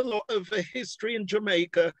 there is a lot of history in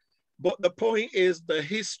Jamaica, but the point is the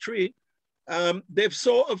history, they've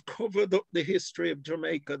sort of covered up the history of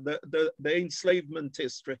Jamaica, the enslavement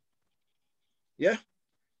history. Yeah,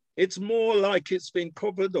 it's more like it's been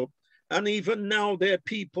covered up. And even now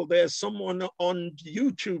there's someone on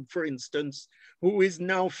YouTube, for instance, who is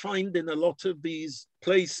now finding a lot of these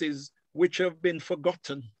places which have been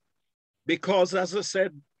forgotten. Because as I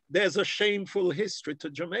said, there's a shameful history to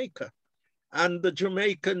Jamaica. And the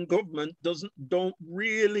Jamaican government don't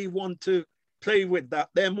really want to play with that.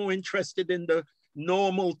 They're more interested in the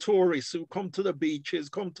normal tourists who come to the beaches,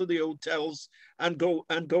 come to the hotels and go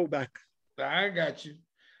back. I got you.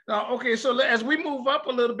 Now, okay, so as we move up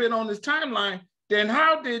a little bit on this timeline, then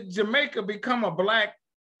how did Jamaica become a Black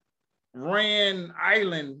ran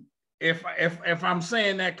island, if I'm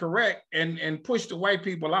saying that correct, and push the white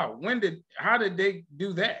people out? How did they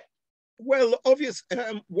do that? Well, obviously,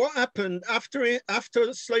 what happened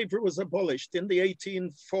after slavery was abolished in the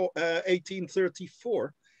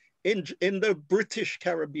 1834 in the British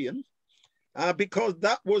Caribbean, because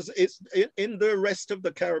in the rest of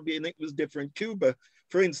the Caribbean, it was different. Cuba,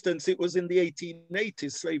 for instance, it was in the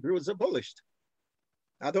 1880s, slavery was abolished.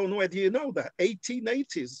 I don't know whether you know that,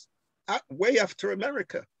 1880s, way after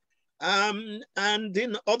America. And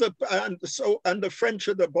the French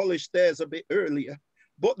had abolished theirs a bit earlier.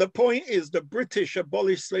 But the point is the British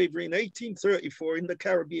abolished slavery in 1834 in the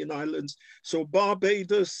Caribbean islands. So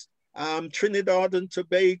Barbados, Trinidad and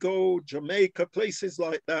Tobago, Jamaica, places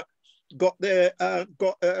like that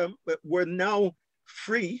were now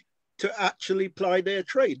free to actually ply their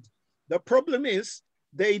trade. The problem is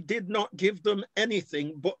they did not give them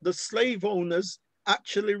anything, but the slave owners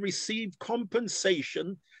actually received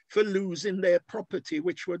compensation for losing their property,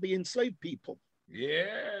 which were the enslaved people.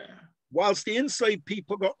 Yeah. Whilst the enslaved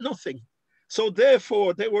people got nothing. So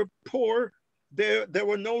therefore they were poor. There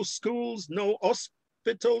were no schools, no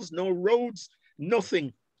hospitals, no roads,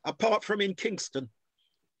 nothing apart from in Kingston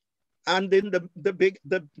and in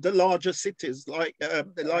the larger cities like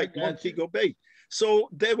Montego Bay. So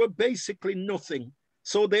they were basically nothing.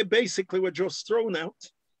 So they basically were just thrown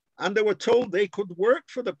out, and they were told they could work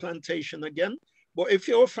for the plantation again. But if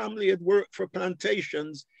your family had worked for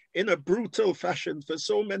plantations in a brutal fashion for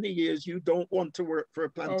so many years, you don't want to work for a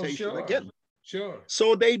plantation again. Sure.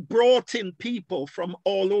 So they brought in people from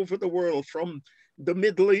all over the world, from the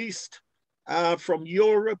Middle East, from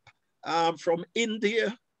Europe, from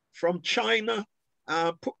India, from China,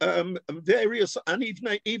 various, and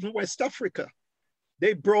even West Africa.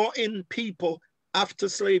 They brought in people after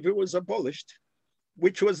slavery was abolished,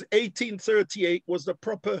 which was 1838 was the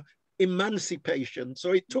proper emancipation.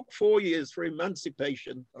 So it took 4 years for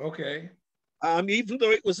emancipation. Okay. Even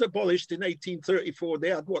though it was abolished in 1834, they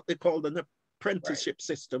had what they called an apprenticeship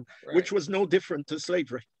system, which was no different to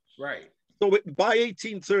slavery. Right. So by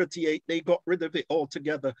 1838, they got rid of it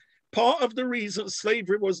altogether. Part of the reason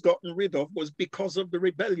slavery was gotten rid of was because of the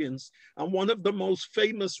rebellions. And one of the most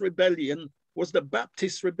famous rebellion was the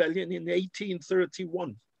Baptist Rebellion in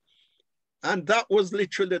 1831. And that was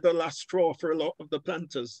literally the last straw for a lot of the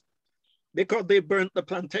planters because they burnt the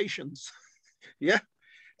plantations. Yeah.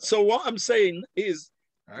 So what I'm saying is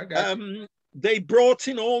they brought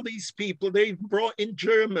in all these people. They brought in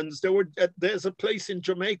Germans. There's a place in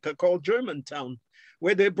Jamaica called Germantown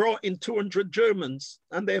where they brought in 200 Germans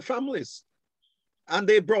and their families. And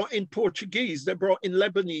they brought in Portuguese. They brought in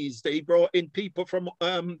Lebanese. They brought in people from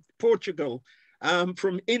Portugal,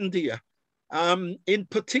 from India. In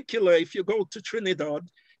particular, if you go to Trinidad,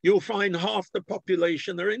 you'll find half the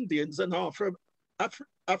population are Indians and half are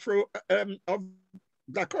of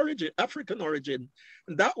Black origin, African origin.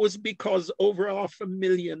 And that was because over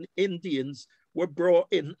 500,000 Indians were brought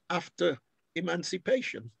in after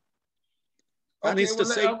emancipation. Okay,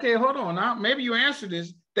 okay, hold on. Now, maybe you answered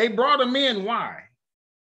this. They brought them in, why?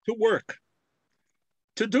 To work,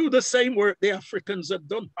 to do the same work the Africans had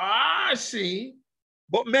done. I see.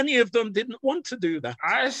 But many of them didn't want to do that.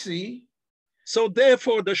 I see. So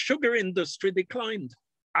therefore, the sugar industry declined.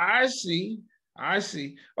 I see. I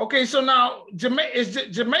see. Okay, so now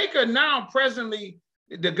Jamaica now presently,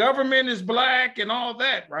 the government is Black and all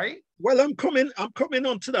that, right? Well, I'm coming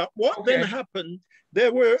on to that. What then happened?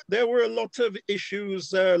 There were a lot of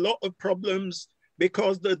issues, a lot of problems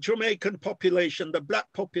because the Jamaican population, the Black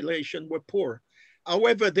population, were poor.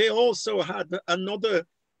 However, they also had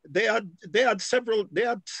they had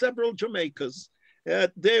several Jamaicans.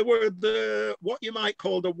 They were what you might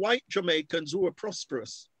call the white Jamaicans who were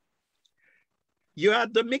prosperous. You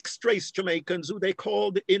had the mixed race Jamaicans who they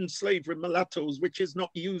called in slavery mulattoes, which is not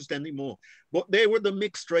used anymore. But they were the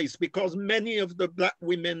mixed race because many of the Black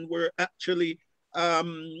women were actually,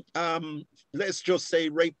 let's just say,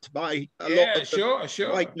 raped by a lot of the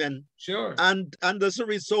white men. Sure. And as a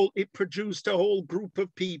result, it produced a whole group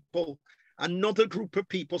of people, another group of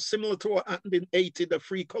people, similar to what happened in Haiti, the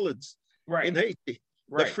free coloreds in Haiti,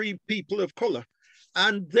 the free people of color.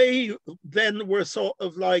 And they then were sort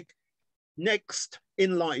of like next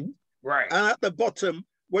in line. Right. And at the bottom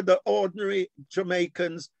were the ordinary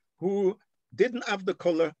Jamaicans who didn't have the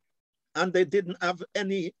color and they didn't have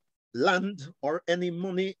any land or any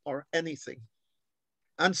money or anything.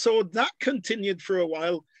 And so that continued for a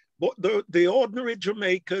while. But the ordinary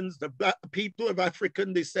Jamaicans, the Black people of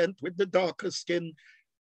African descent with the darker skin,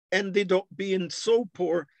 ended up being so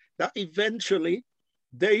poor that eventually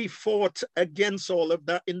they fought against all of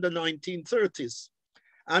that in the 1930s.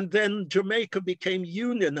 And then Jamaica became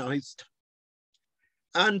unionized.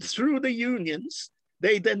 And through the unions,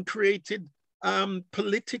 they then created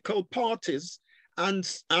political parties and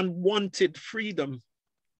wanted freedom.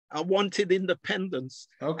 I wanted independence.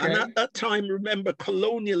 Okay. And at that time, remember,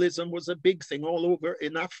 colonialism was a big thing all over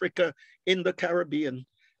in Africa, in the Caribbean.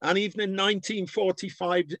 And even in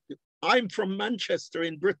 1945, I'm from Manchester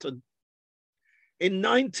in Britain. In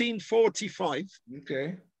 1945,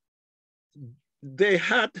 they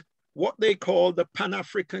had what they call the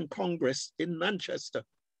Pan-African Congress in Manchester.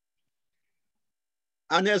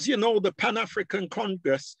 And as you know, the Pan-African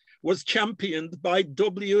Congress was championed by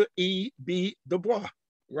W.E.B. Du Bois.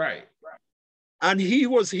 Right. And he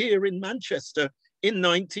was here in Manchester in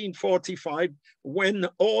 1945 when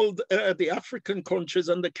all the African countries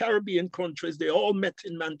and the Caribbean countries, they all met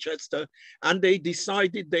in Manchester and they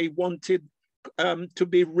decided they wanted to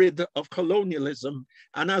be rid of colonialism.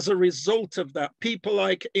 And as a result of that, people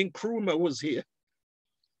like Nkrumah was here.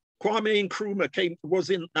 Kwame Nkrumah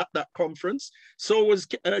was at that conference. So was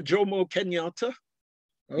Jomo Kenyatta.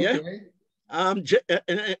 Okay.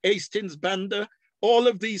 Yeah. Hastings Banda. All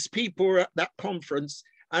of these people were at that conference.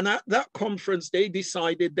 And at that conference, they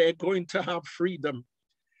decided they're going to have freedom.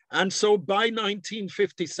 And so by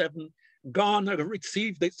 1957, Ghana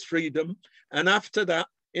received its freedom. And after that,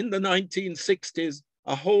 in the 1960s,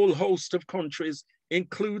 a whole host of countries,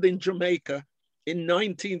 including Jamaica, in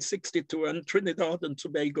 1962, and Trinidad and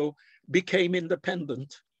Tobago became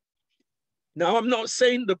independent. Now, I'm not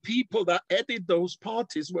saying the people that headed those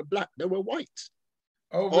parties were black, they were white.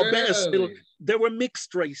 Oh, Or better still, really? they were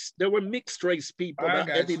mixed race. There were mixed race people I that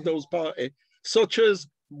got headed you. those parties, such as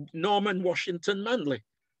Norman Washington Manley,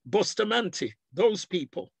 Bustamante, those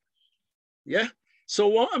people. Yeah. So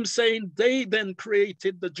what I'm saying, they then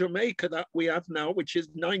created the Jamaica that we have now, which is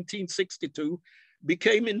 1962,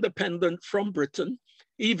 became independent from Britain,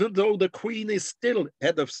 even though the Queen is still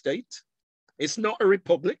head of state. It's not a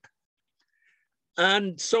republic.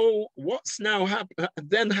 And so what's now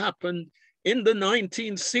then happened in the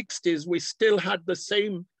 1960s, we still had the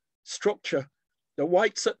same structure. The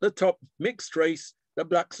whites at the top, mixed race, the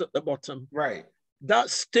blacks at the bottom. Right. That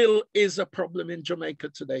still is a problem in Jamaica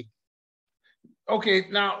today. Okay,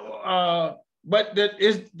 now, but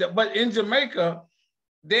in Jamaica,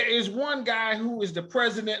 there is one guy who is the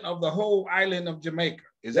president of the whole island of Jamaica.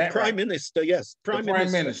 Is the that Prime right? Minister, yes. Prime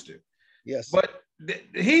Minister. Yes. But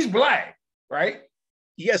he's black, right?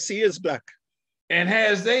 Yes, he is black. And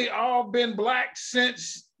has they all been black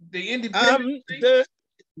since the independence? The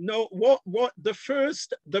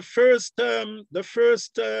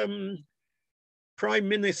first Prime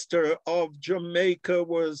Minister of Jamaica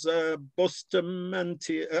was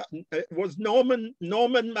Bustamante. Was Norman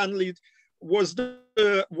Manley was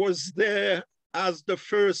there as the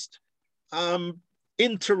first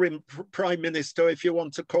interim prime minister, if you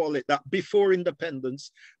want to call it that, before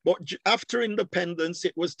independence. But after independence,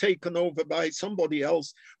 it was taken over by somebody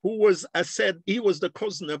else who was, I said, he was the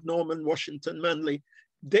cousin of Norman Washington Manley.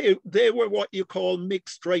 They were what you call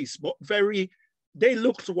mixed race, but they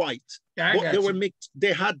looked white, but they were mixed.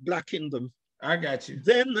 They had black in them. I got you.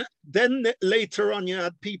 Then later on, you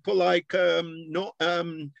had people like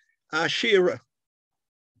Shearer,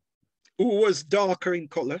 who was darker in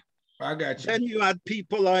color. I got you. Then you had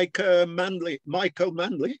people like Michael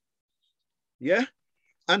Manley, yeah,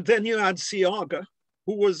 and then you had Siaga,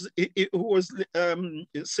 who was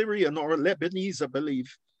Syrian or Lebanese, I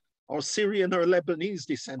believe, or Syrian or Lebanese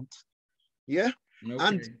descent, yeah.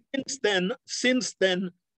 Okay. And since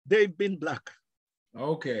then, they've been black.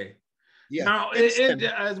 Okay. Yeah. Now,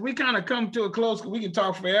 as we kind of come to a close, we can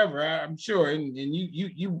talk forever, I'm sure, and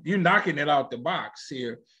you're knocking it out the box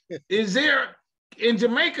here. Is there in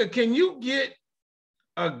Jamaica, can you get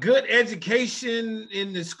a good education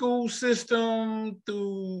in the school system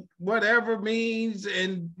through whatever means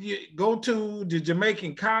and you go to the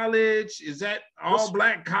Jamaican college? Is that all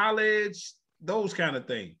black college? Those kind of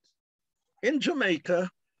things. In Jamaica,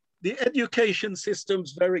 the education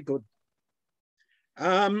system's very good.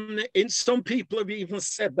 In some people have even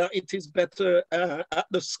said that it is better at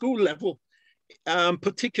the school level,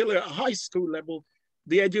 particularly at high school level.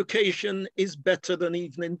 The education is better than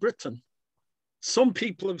even in Britain. Some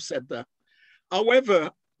people have said that.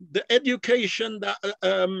 However, the education that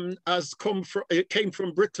came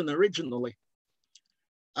from Britain originally.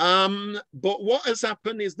 But what has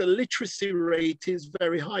happened is the literacy rate is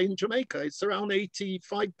very high in Jamaica. It's around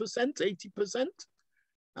 85%,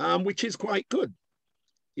 80%, which is quite good.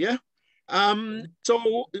 Yeah.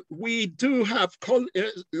 So we do have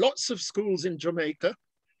lots of schools in Jamaica.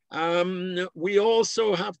 We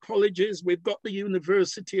also have colleges. We've got the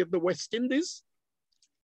University of the West Indies.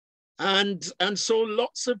 And so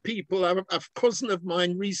lots of people, a cousin of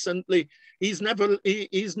mine recently, he's never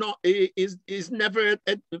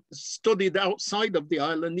studied outside of the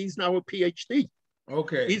island. He's now a PhD.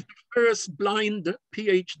 Okay. He's the first blind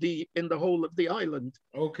PhD in the whole of the island.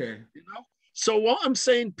 Okay. You know? So what I'm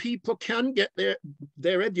saying, people can get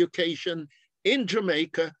their education in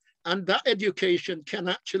Jamaica, and that education can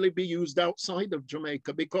actually be used outside of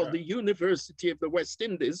Jamaica because the University of the West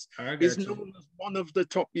Indies is known as one of the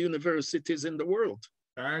top universities in the world.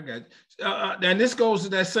 I got you. And this goes to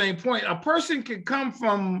that same point. A person can come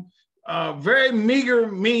from very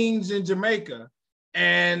meager means in Jamaica,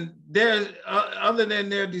 and there's other than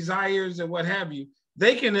their desires and what have you,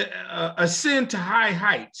 they can ascend to high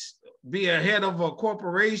heights, be a head of a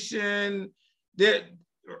corporation, that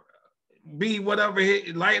be whatever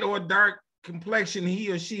light or dark complexion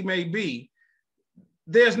he or she may be.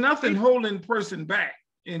 There's nothing holding person back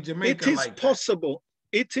in Jamaica. It is possible.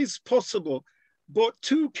 It is possible. But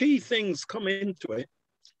two key things come into it.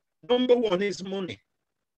 Number one is money.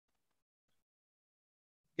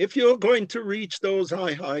 If you're going to reach those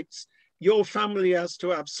high heights, your family has to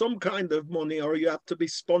have some kind of money, or you have to be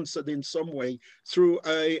sponsored in some way through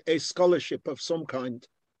a scholarship of some kind.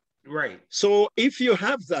 Right. So if you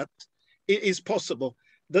have that, it is possible.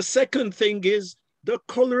 The second thing is the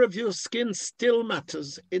color of your skin still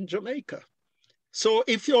matters in Jamaica. So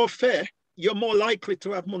if you're fair, you're more likely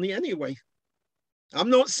to have money anyway. I'm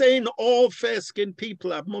not saying all fair-skinned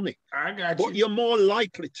people have money, I got but you. you're more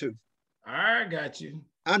likely to. I got you.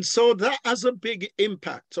 And so that has a big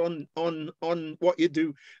impact on what you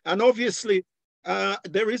do. And obviously,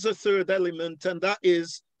 there is a third element, and that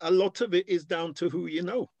is a lot of it is down to who you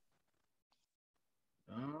know.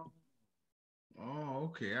 Oh,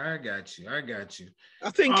 okay. I got you. I got you. I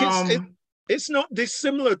think it's not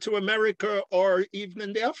dissimilar to America or even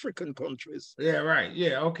in the African countries. Yeah, right.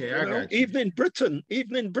 Yeah, okay. I got you. Even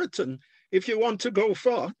in Britain, if you want to go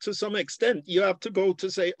far to some extent, you have to go to,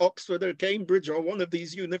 say, Oxford or Cambridge or one of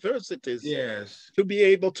these universities. Yes. To be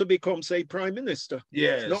able to become, say, prime minister.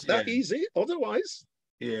 Yes. It's not that easy otherwise.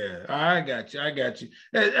 Yeah, I got you. I got you.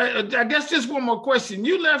 I guess just one more question.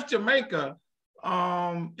 You left Jamaica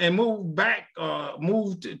and moved back,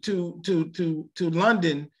 moved to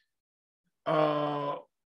London.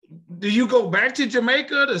 Do you go back to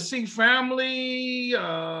Jamaica to see family?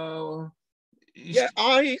 Yeah,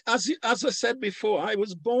 as I said before, I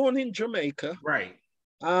was born in Jamaica. Right.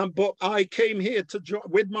 But I came here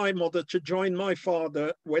with my mother to join my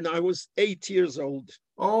father when I was 8 years old.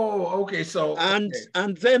 Oh, okay. So and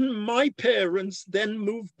then my parents then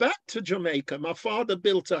moved back to Jamaica. My father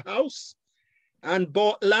built a house and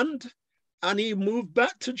bought land, and he moved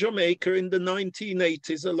back to Jamaica in the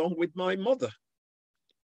 1980s along with my mother.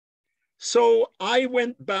 So I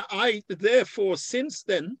went back. Therefore, since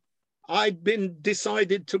then, I'd been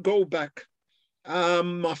decided to go back.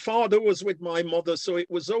 My father was with my mother, so it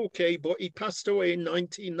was okay, but he passed away in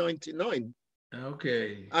 1999.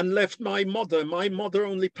 Okay. And left my mother. My mother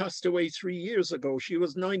only passed away 3 years ago. She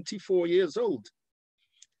was 94 years old.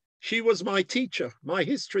 She was my teacher, my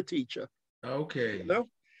history teacher. Okay. You know?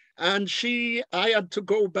 And I had to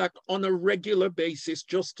go back on a regular basis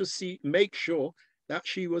just to make sure that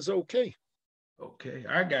she was okay. Okay,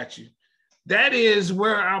 I got you. That is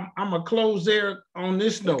where I'm gonna close there on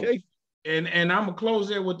this note. Okay. And I'm gonna close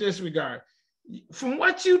there with this regard. From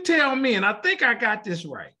what you tell me, and I think I got this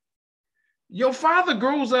right, your father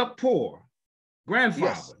grows up poor, grandfather.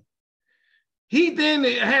 Yes. He then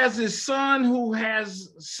has his son who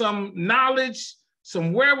has some knowledge,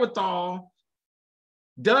 some wherewithal,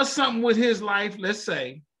 does something with his life, let's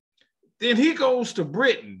say. Then he goes to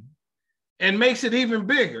Britain and makes it even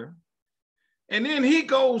bigger. And then he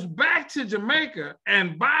goes back to Jamaica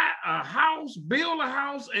and buy a house, build a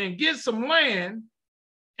house, and get some land.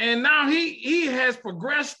 And now he has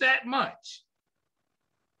progressed that much.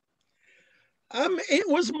 It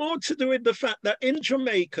was more to do with the fact that in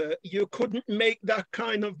Jamaica you couldn't make that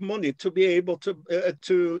kind of money to be able to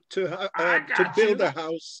build a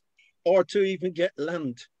house or to even get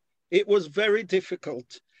land. It was very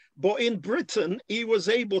difficult. But in Britain, he was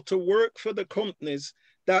able to work for the companies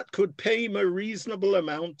that could pay him a reasonable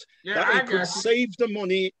amount, that he could save the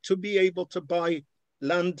money to be able to buy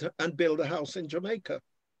land and build a house in Jamaica.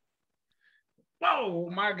 Oh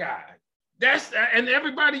my God. And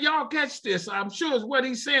everybody, y'all catch this. I'm sure is what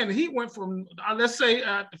he's saying. He went from, let's say,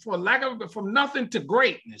 from nothing to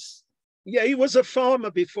greatness. Yeah, he was a farmer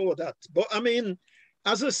before that. But I mean,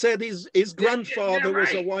 as I said, his grandfather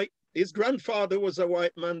was a white. His grandfather was a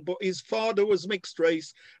white man, but his father was mixed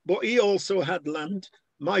race. But he also had land.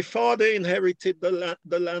 My father inherited the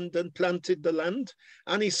land and planted the land,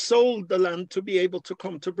 and he sold the land to be able to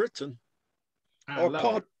come to Britain, or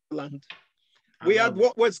part of the land. We had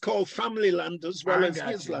what was called family land as well as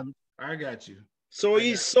his land. I got you. So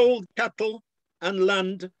he sold cattle and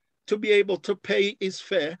land to be able to pay his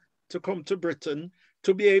fare to come to Britain,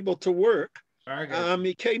 to be able to work.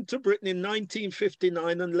 He came to Britain in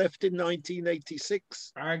 1959 and left in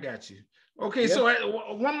 1986. I got you. Okay, yeah.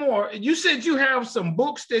 So one more. You said you have some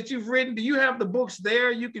books that you've written. Do you have the books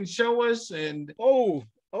there you can show us? And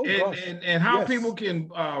and how people can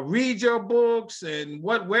read your books and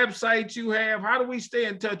what websites you have? How do we stay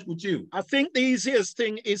in touch with you? I think the easiest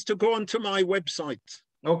thing is to go onto my website.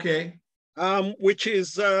 Okay. Which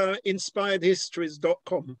is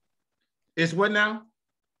inspiredhistories.com. It's what now?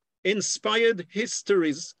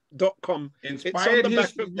 Inspiredhistories.com.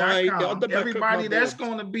 Inspiredhistories.com. Everybody, that's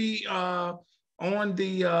going to be on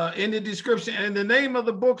the in the description. And the name of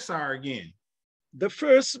the books are again. The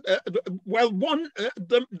first,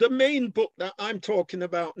 the main book that I'm talking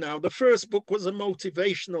about now, the first book was a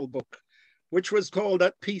motivational book, which was called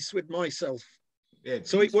At Peace with Myself. Yeah,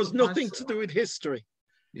 so it was nothing to do with history.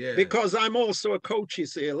 Yeah. Because I'm also a coach, you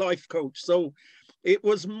see, a life coach. So it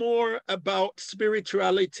was more about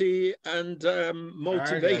spirituality and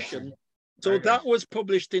motivation. So that was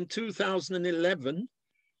published in 2011,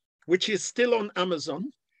 which is still on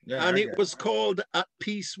Amazon. Yeah, and it was called At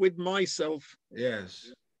Peace with Myself.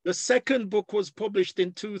 Yes. The second book was published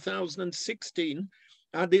in 2016,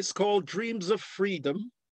 and it's called Dreams of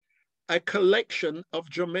Freedom, a collection of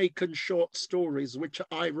Jamaican short stories, which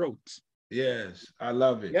I wrote. Yes, I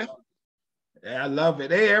love it. Yeah. I love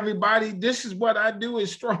it. Hey, everybody, this is what I do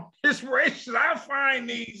is strong inspiration. I find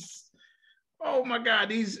these, oh my God,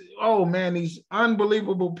 these, oh man, these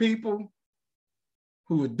unbelievable people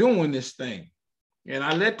who are doing this thing. And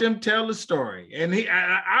I let them tell the story. And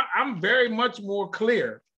I'm very much more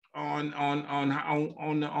clear on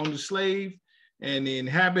the slave and the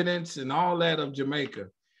inhabitants and all that of Jamaica.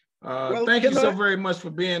 Well, thank you so very much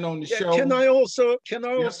for being on the show. Can I also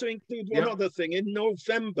include one other thing? In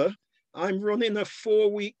November, I'm running a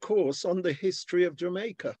 4-week course on the history of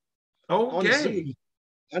Jamaica. Okay. On Zoom,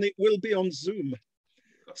 and it will be on Zoom.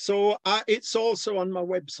 So it's also on my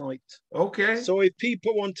website. Okay. So if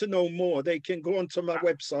people want to know more, they can go onto my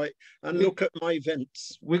website and look at my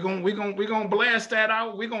events. We're gonna blast that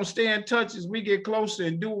out. We're gonna stay in touch as we get closer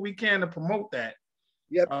and do what we can to promote that.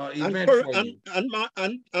 Yep. Event for you.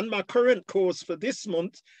 And my current course for this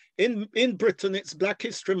month in Britain, it's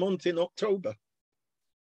Blackhistorymonth in October.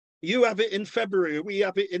 You have it in February. We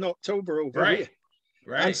have it in October over here.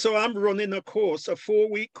 Right. And so I'm running a course, a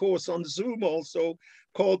 4-week course on Zoom also,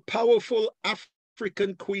 called Powerful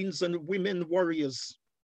African Queens and Women Warriors.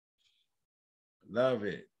 Love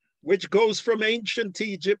it. Which goes from ancient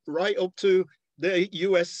Egypt right up to the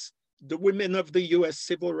US, the women of the US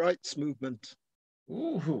civil rights movement.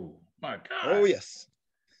 Ooh, my God. Oh, yes.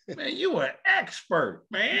 Man, you an expert,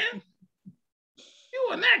 man. You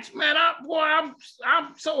an expert, man.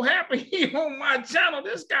 I'm so happy he on my channel.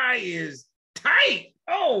 This guy is tight.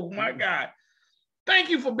 Oh my God. Thank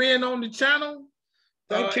you for being on the channel.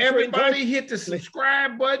 Thank you. Everybody hit the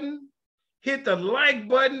subscribe button, hit the like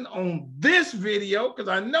button on this video, because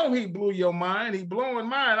I know he blew your mind. He blowing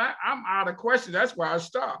mine. I'm out of question. That's why I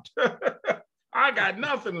stopped. I got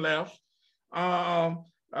nothing left.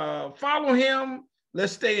 Follow him.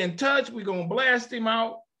 Let's stay in touch. We're gonna blast him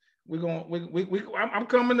out. I'm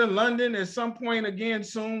coming to London at some point again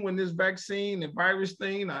soon when this vaccine and virus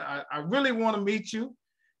thing. I really want to meet you,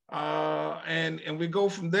 and we go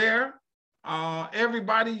from there.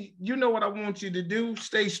 Everybody, you know what I want you to do.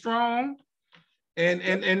 Stay strong,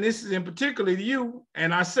 and this is in particular to you.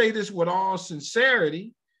 And I say this with all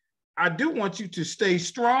sincerity. I do want you to stay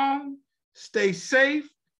strong, stay safe,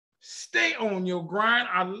 stay on your grind.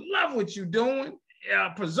 I love what you're doing,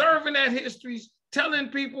 preserving that history, telling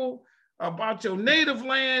people about your native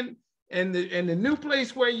land and the new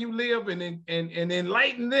place where you live, and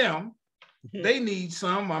enlighten them. They need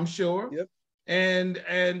some, I'm sure. Yep. And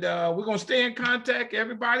we're gonna stay in contact,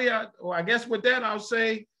 everybody. I guess with that, I'll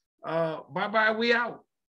say bye-bye. We out.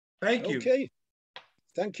 Thank you. Okay.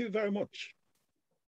 Thank you very much.